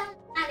black stuff.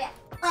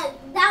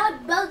 Like that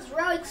would boat's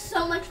rowing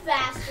so much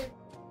faster.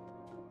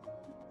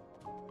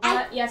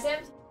 Yeah, Sam.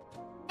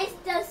 It's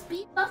the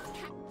speed buff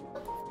kind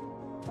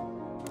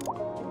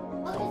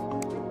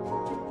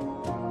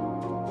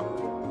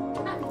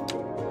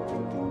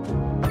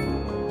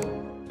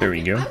There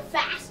we go. I'm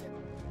faster.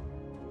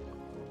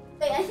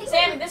 Wait, I think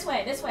Sam, this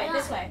way, this way,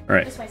 this way.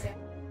 Alright. This way, Sam.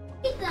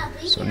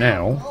 So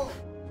now,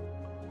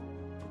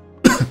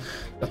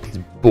 got these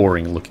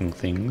boring looking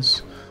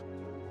things.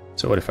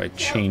 So what if I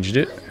changed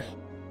it?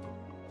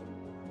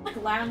 Like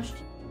lounged.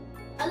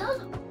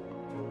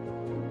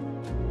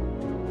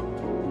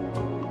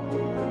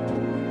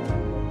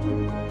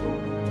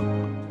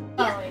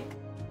 Oh, wait.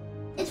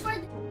 It's for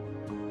the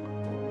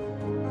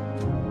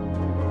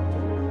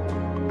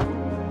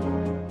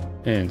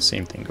And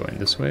same thing going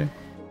this way.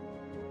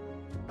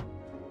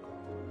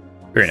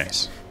 Very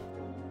nice.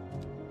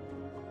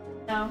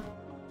 No.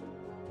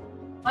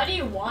 Why do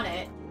you want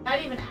it?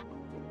 Not even.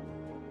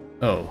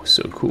 Oh,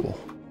 so cool.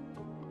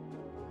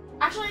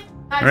 Actually,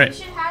 guys, Alright. we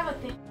should have a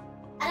thing.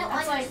 I don't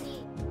That's want like- to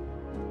see.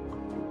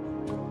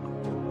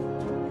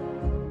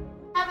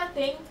 Have a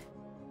thing.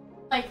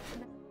 Like.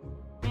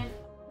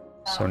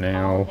 So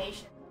now-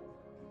 nation.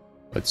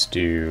 Let's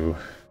do...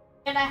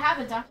 And I have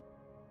a document.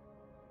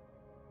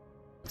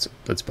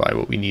 Let's buy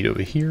what we need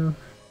over here.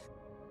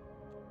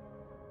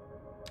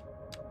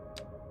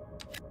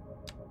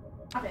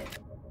 Have it.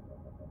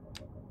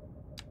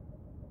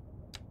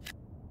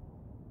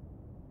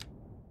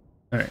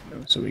 Alright,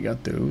 so we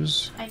got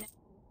those. I know.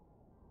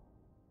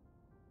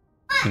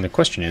 And the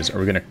question is, are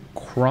we going to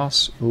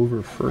cross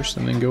over first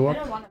and then go I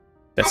don't up? want to.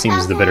 That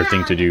seems the better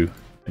thing to do.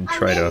 And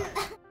try to...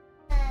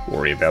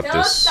 worry about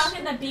Stella's this stuck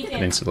in the beacon.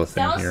 peninsula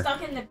thing Stella's here.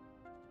 stuck in the.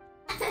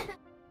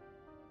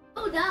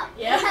 Oh no.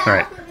 Yeah. All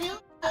right. Help me.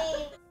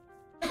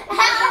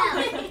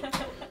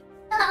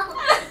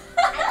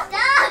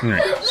 All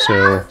right.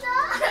 So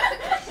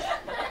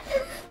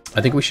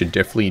I think we should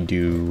definitely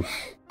do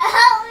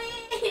Help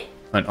me.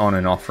 an on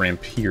and off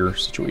ramp here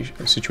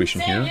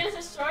situation Sam, here. you're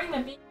destroying the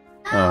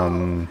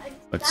beacon.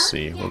 Let's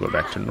see. We'll go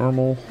back to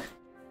normal.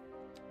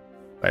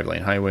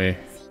 5-lane highway.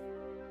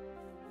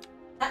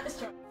 Not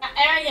destroying. I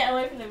gotta get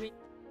away from the beacon.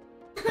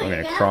 We're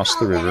gonna cross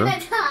the river.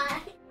 Guys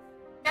have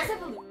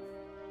a loop.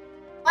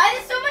 Why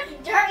is there so much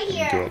dirt Go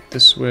here? up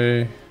this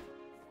way.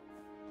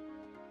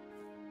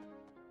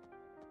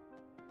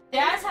 You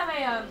guys have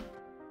a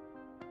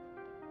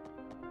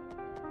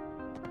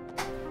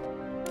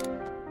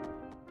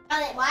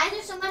Why is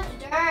there so much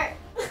dirt?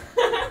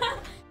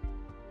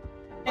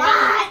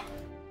 What?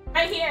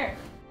 Right here.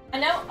 I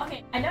know.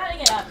 Okay, I know how to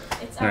get up.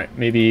 It's up. All right.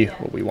 Maybe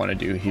what we want to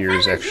do here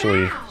is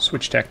actually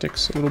switch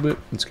tactics a little bit.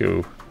 Let's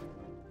go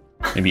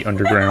maybe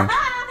underground.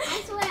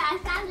 I swear I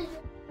found it.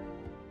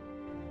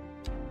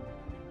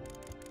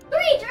 3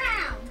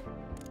 drowned.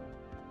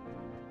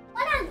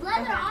 What has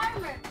leather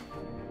armor?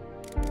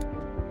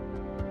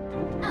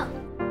 Oh,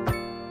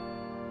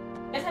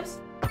 You guys have.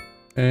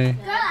 Okay.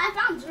 girl, I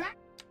found drowned.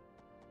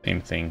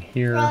 Same thing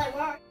here. Girl, it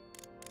worked.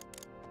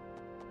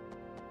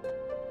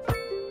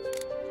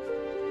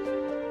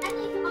 I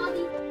think all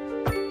these.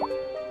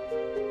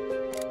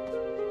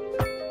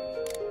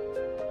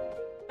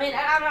 I mean,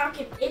 I'm not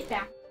gonna get it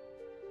back.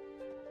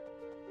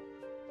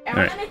 I want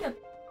Alright. to make a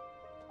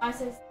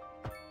process.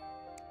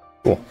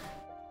 Cool.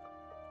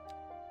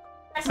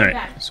 Press All it right.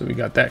 back. So we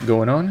got that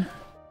going on.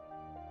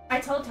 I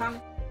told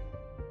Thomas.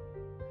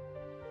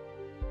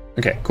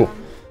 Okay. Cool.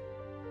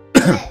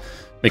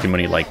 Making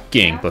money like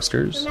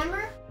gangbusters.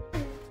 Remember?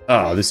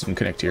 Ah, this didn't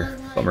connect here.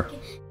 Bummer.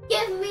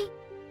 Give me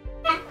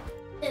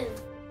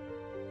active.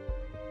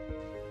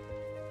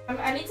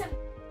 I need some.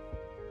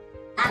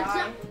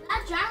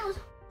 That drown was.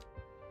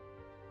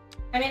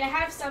 I mean, I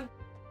have some.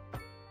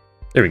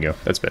 There we go.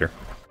 That's better.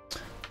 All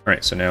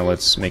right. So now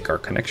let's make our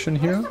connection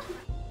here.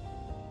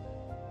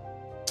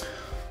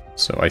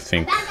 So I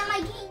think Back on my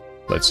key.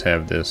 let's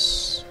have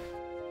this.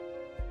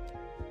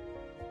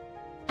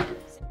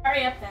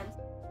 Hurry up then.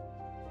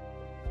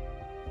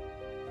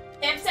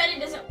 Sam said it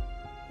doesn't.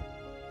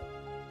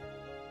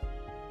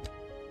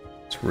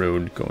 This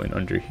road going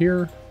under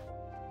here.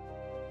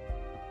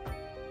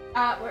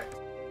 We're.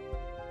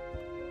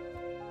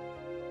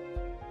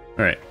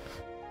 All right.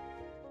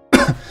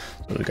 So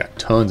we've got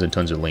tons and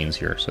tons of lanes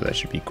here, so that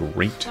should be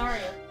great. Sorry.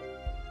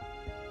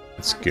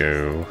 Let's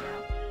go.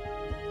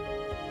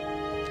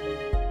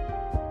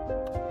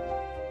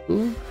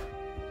 Ooh.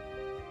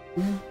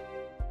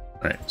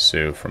 All right.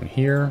 So from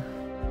here.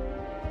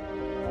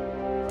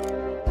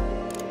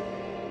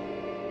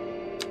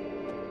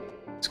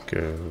 Let's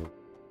go.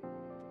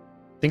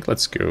 I think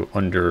let's go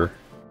under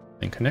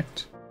and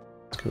connect.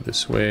 Let's go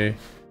this way.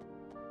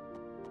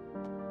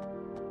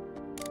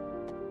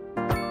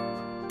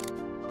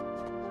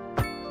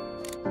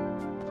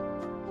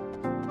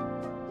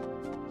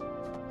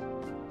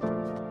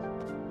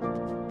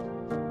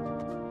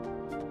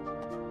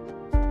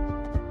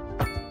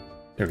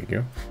 There we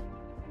go.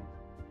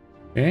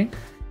 Okay.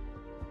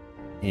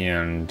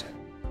 And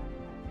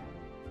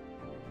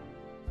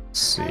let's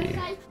see.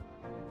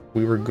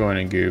 We were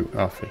going to go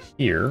off of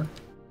here.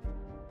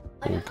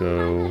 We'll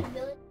go.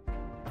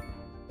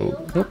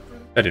 Oh, nope.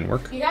 That didn't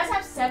work. You guys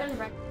have 7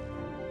 red.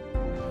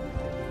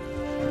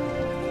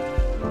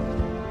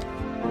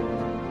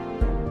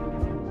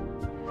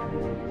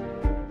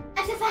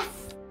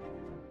 SFS.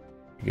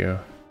 There we go.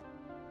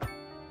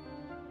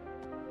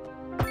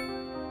 I'm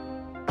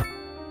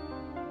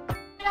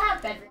gonna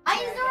have bedroom. Why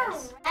is there a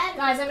red?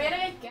 Guys, I'm gonna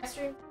get guest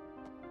room.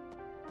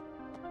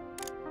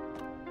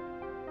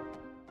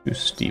 Too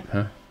steep,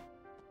 huh?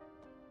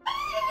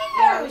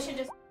 Yeah, we should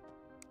just.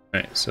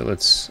 Alright, so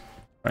let's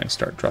try and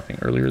start dropping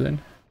earlier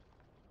then.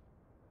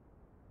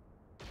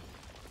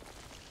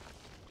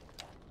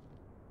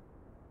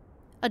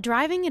 A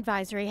driving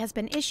advisory has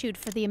been issued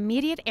for the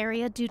immediate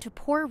area due to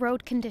poor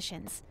road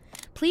conditions.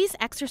 Please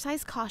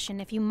exercise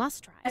caution if you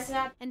must That's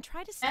drive, not. and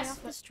try to stay That's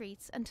off the what-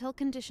 streets until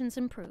conditions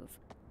improve.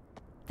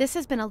 This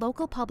has been a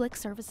local public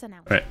service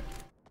announcement. Alright.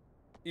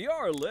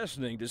 You're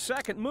listening to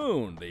Second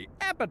Moon, the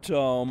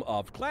epitome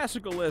of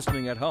classical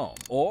listening at home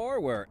or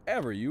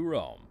wherever you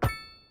roam.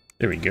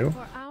 There we go.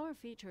 For our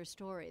feature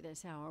story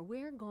this hour,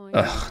 we're going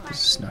Ugh,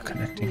 this is not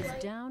connecting.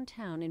 who's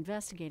downtown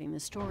investigating the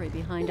story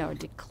behind our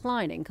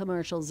declining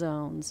commercial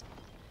zones.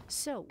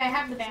 So, I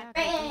have the what's back.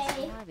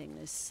 exactly driving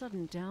this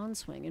sudden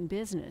downswing in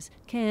business?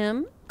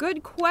 Kim?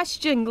 Good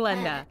question,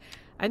 Glenda.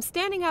 I'm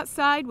standing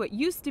outside what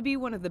used to be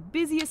one of the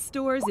busiest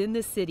stores in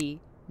the city.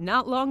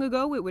 Not long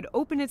ago, it would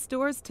open its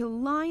doors to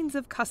lines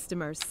of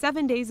customers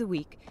 7 days a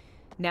week.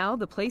 Now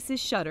the place is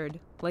shuttered,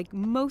 like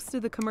most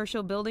of the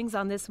commercial buildings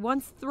on this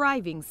once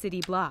thriving city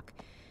block.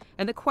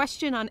 And the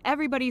question on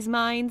everybody's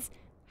minds,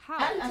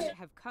 how could it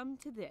have come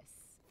to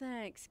this?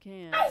 Thanks,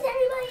 Cam. Hi,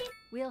 everybody.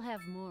 We'll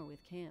have more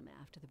with Cam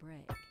after the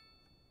break.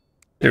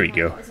 There we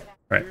go. All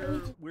right.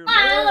 We're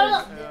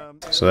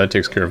So that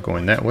takes care of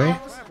going that way.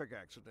 traffic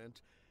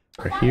accident.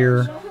 Right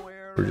here.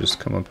 We'll just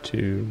come up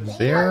to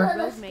there.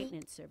 Road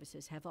maintenance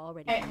services have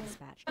already been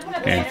dispatched.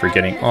 And for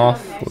getting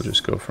off, we'll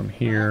just go from If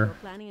here. you're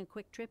planning a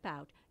quick trip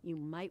out, you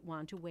might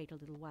want to wait a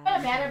little while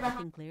until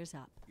everything clears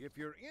up. If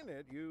you're in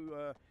it, you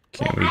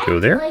Can we go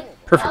there?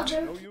 Perfect.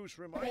 no use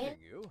reminding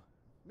you.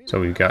 So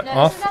we've got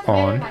off,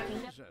 on,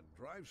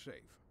 Drive safe.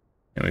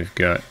 and we've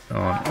got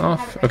on,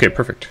 off. Okay,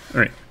 perfect. All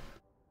right. No,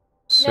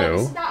 So,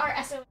 this is not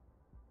our SO. let's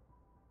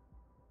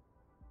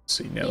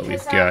see, now that Because,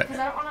 we've got... because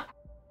I don't want to.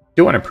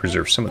 do want to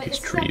preserve some of But these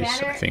this is a trees,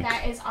 banner I think.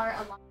 That is our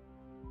alarm.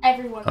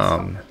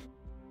 Everyone's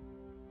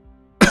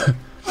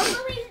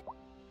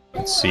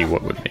Let's see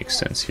what would make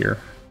sense here.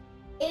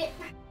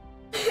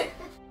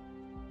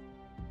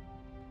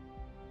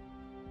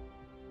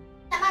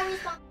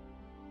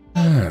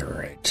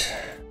 Alright.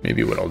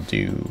 Maybe what I'll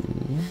do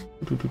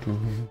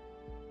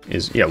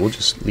is, yeah, we'll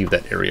just leave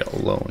that area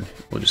alone.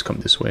 We'll just come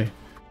this way.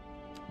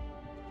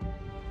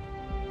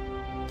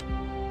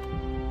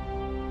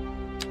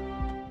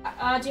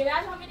 Do you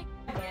guys want me to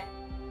get my banner?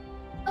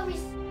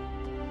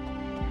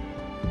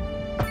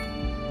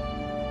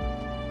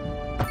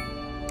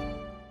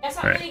 You guys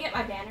want me to get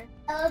my banner?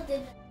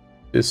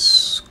 This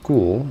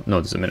school, no,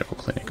 this is a medical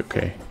clinic,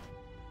 okay.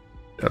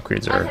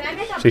 Upgrades Can I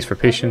make are a space for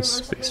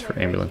patients, bedroom or space for something like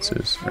that?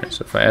 ambulances. Alright,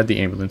 so if I add the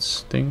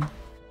ambulance thing,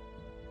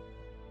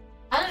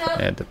 I don't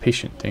know. add the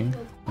patient thing.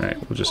 Alright,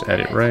 we'll just add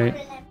it right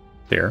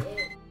there.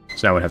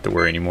 So now I don't have to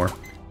worry anymore.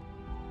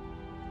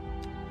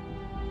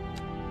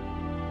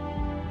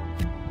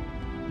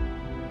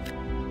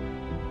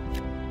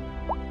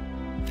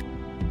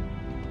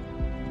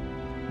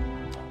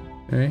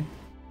 Okay.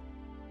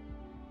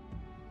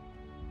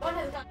 One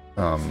has got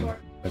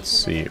Let's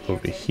see,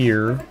 over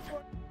here,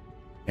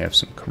 we have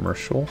some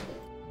commercial.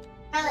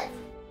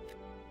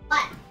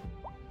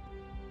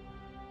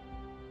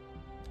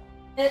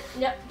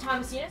 No,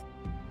 Thomas, you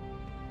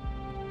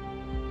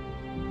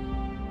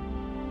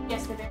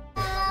yes, the bear.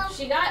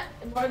 She got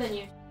more than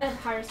you. She got a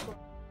higher score.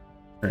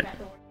 Right. Got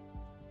the word.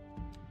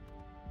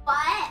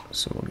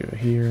 So we'll go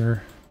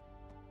here.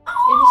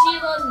 And she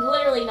knows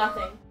literally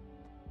nothing.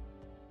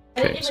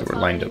 I didn't Okay, so even we're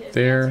tell lined any up of the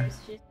there. answers.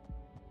 She's-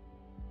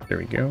 There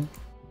we go.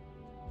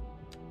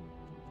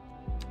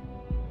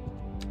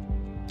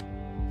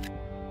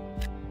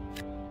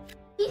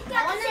 She's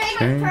got to make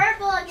Okay. it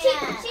purple again.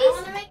 I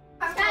want to make it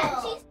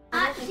purple.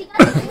 She got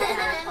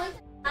to make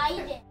it I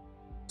did.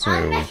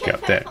 So we've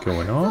got that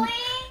going on.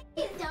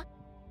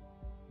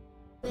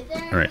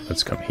 Alright,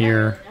 let's come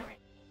here.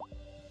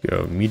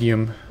 Go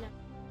medium.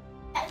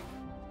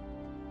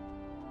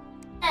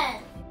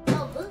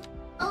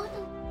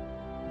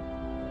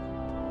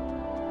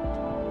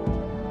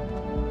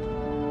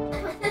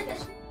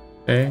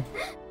 Okay.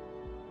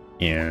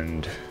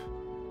 And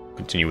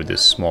continue with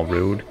this small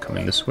road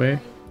coming this way.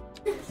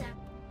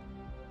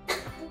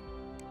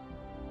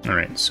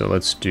 Alright, so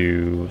let's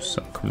do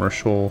some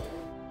commercial.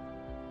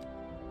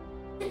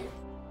 I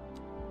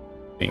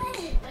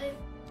think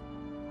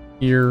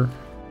here.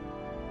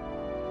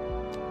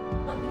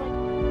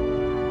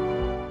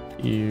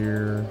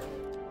 Here.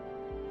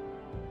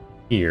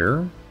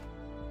 Here.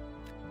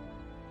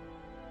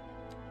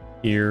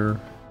 Here.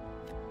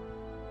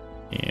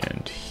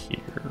 And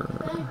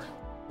here.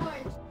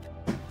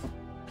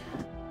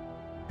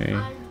 Okay,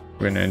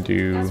 we're gonna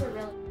do That's what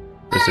really.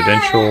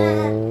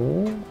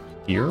 residential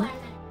here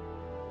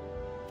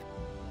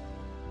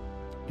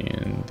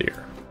and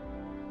there.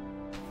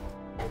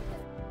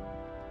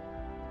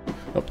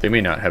 Oh, they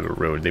may not have a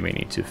road. They may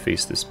need to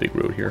face this big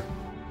road here.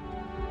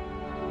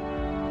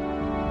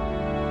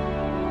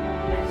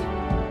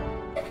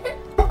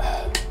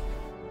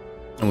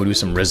 And we'll do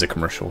some resi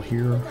commercial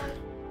here.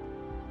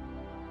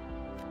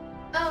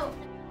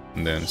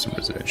 And then some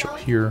residential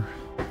here.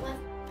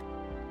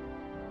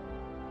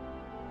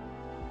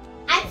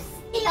 I'm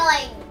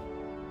stealing.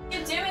 What are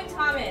you doing,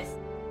 Thomas?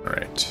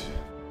 Alright,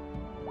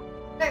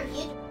 What are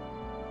you?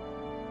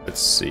 let's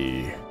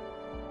see.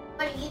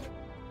 What are you?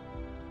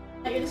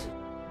 Like, you're just-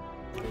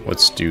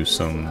 Let's do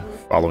some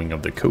following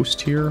of the coast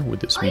here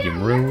with this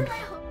medium road.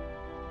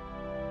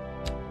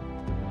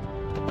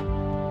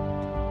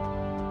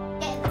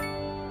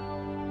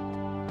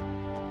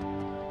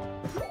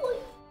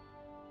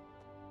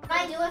 What do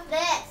I do with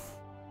this?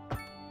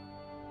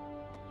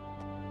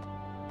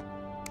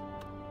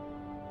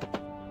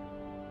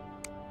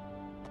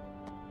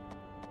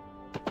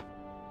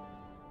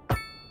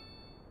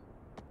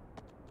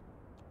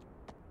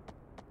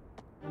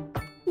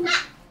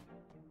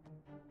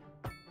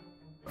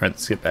 Alright,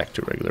 let's get back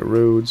to regular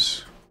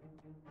roads.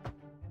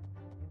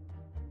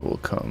 We'll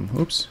come,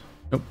 oops.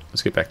 Nope,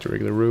 let's get back to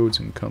regular roads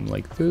and come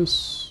like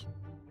this.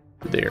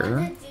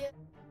 There.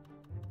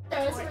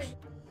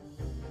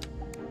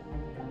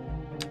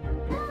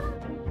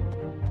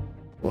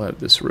 We'll have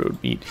this road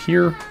meet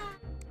here.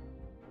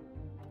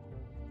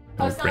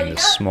 And we'll bring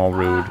this small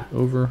road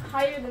over.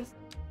 Higher than.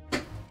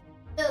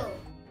 Ew.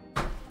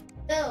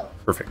 Ew.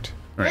 Perfect.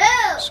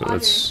 Alright, so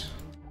let's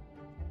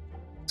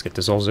get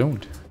this all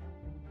zoned.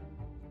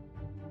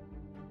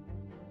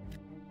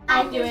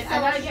 I'll do it. I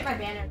gotta get my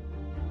banner.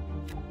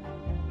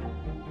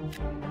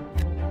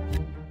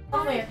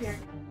 All the way up here.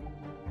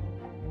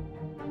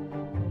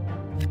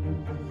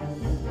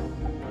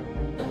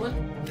 Look.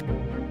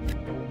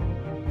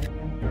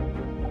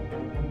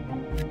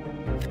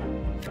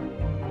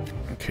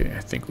 Okay,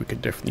 I think we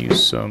could definitely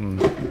use some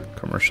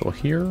commercial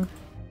here.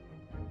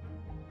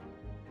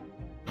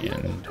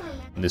 And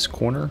in this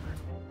corner.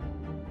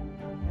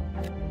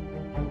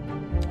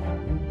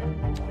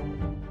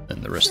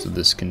 And the rest of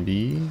this can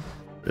be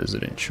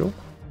residential.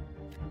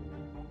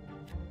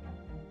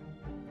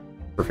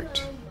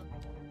 Perfect.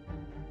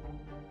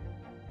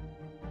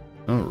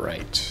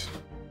 Alright.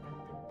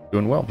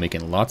 Doing well,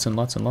 making lots and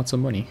lots and lots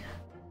of money.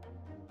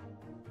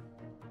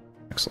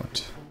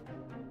 Excellent.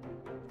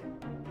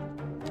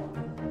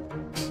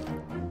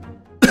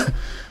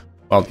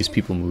 While these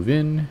people move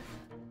in,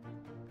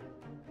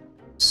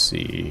 let's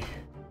see.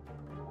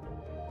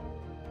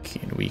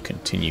 Can we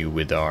continue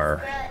with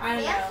our... I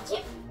don't know.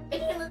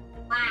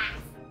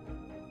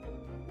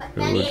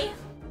 Good.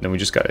 Then we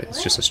just got it.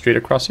 It's just a straight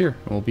across here,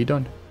 and we'll be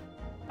done.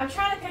 I'm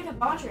trying to pick a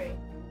boundary.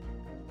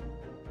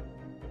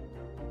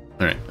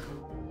 Alright.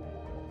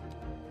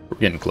 We're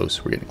getting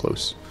close. We're getting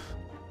close.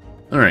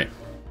 Alright.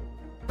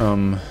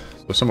 So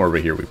somewhere over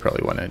here we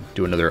probably want to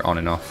do another on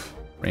and off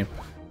ramp.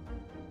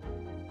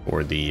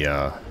 Or the,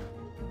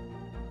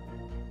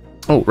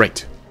 Oh,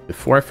 right.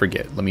 Before I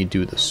forget, let me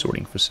do the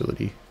sorting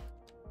facility.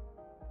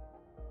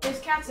 There's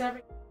cats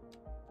everywhere.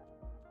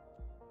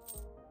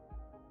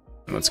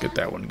 Let's get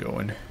that one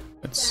going.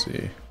 Let's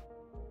see.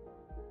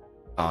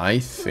 I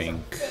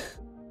think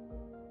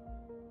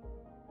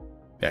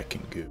that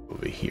can go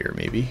over here,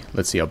 maybe.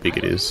 Let's see how big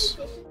it is.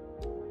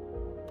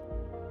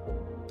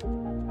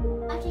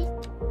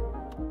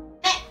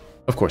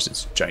 Of course,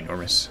 it's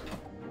ginormous.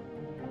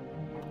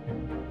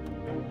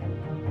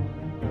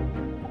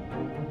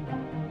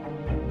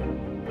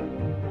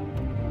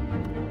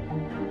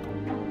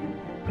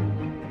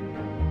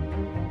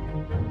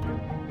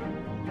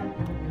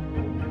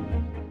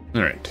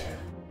 All right.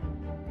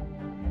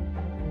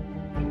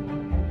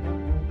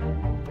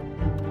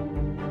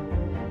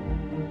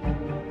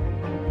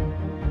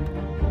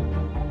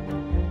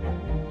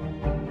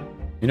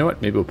 You know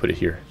what? Maybe we'll put it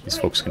here. These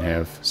folks can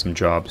have some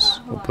jobs.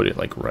 We'll put it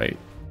like right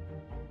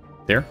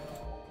there.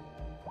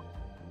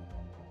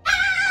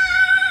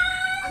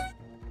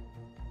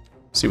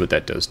 See what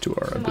that does to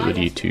our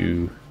ability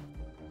to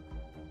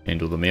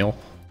handle the mail.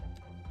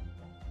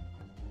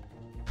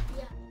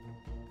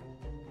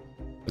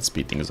 Let's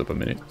speed things up a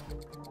minute.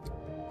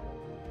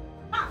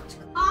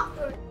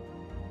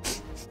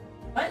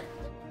 What?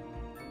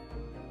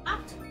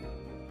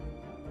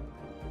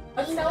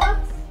 What's that?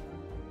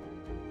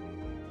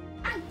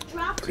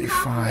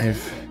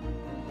 35.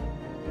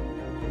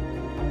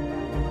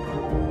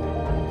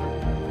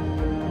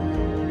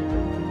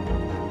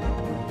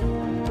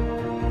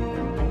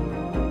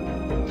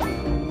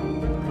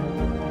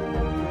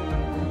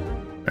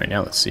 Alright,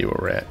 now let's see where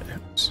we're at.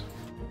 Oops.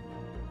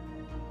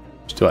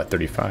 Still at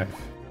 35.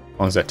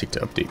 How long does that take to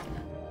update?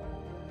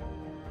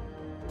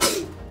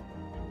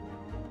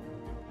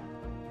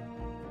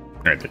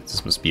 Alright,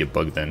 this must be a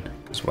bug then,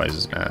 because why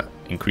is it not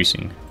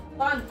increasing?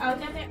 Hold on, I'll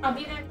get there. I'll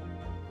be there.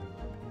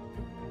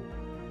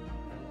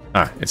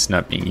 Ah, it's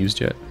not being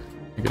used yet,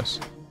 I guess.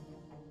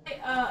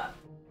 Hey,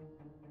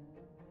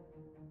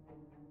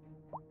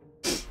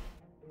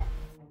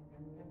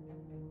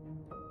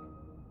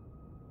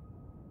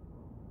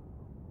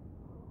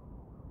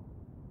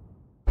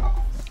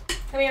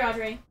 come here,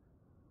 Audrey.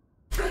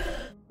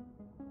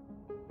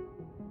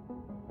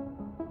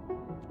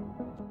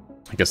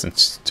 I guess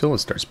until it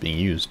starts being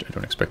used, I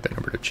don't expect that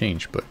number to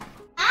change, but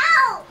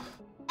Ow!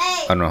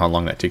 Hey! I don't know how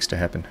long that takes to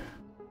happen.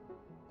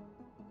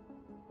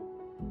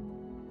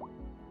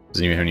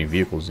 Doesn't even have any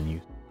vehicles in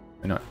use.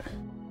 Why not?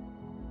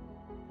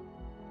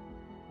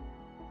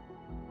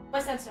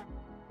 What's that stuff?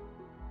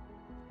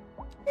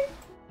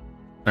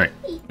 Alright,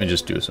 let me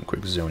just do some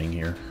quick zoning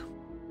here.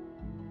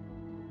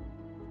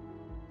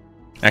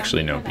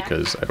 Actually, no,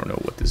 because I don't know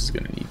what this is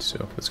going to need,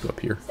 so let's go up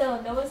here.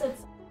 Stella, Noah said.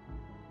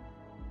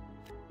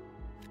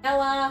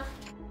 Ella.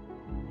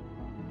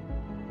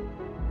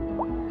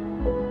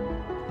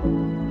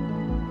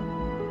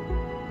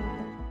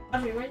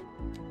 Audrey, where?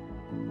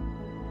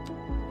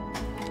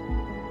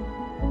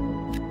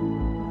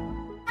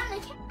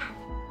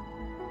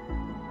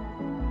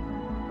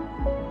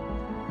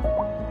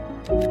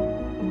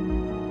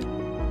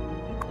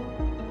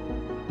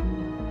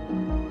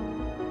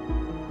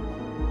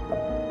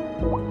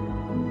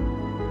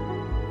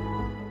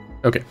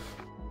 Okay.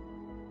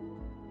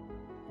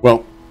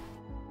 Well,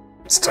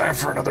 it's time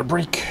for another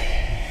break.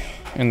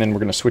 And then we're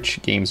going to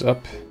switch games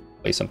up,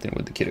 play something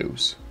with the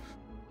kiddos.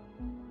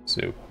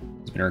 So,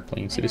 it's been Eric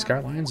playing City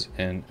Skylines,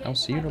 and I'll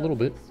see you in a little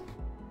bit.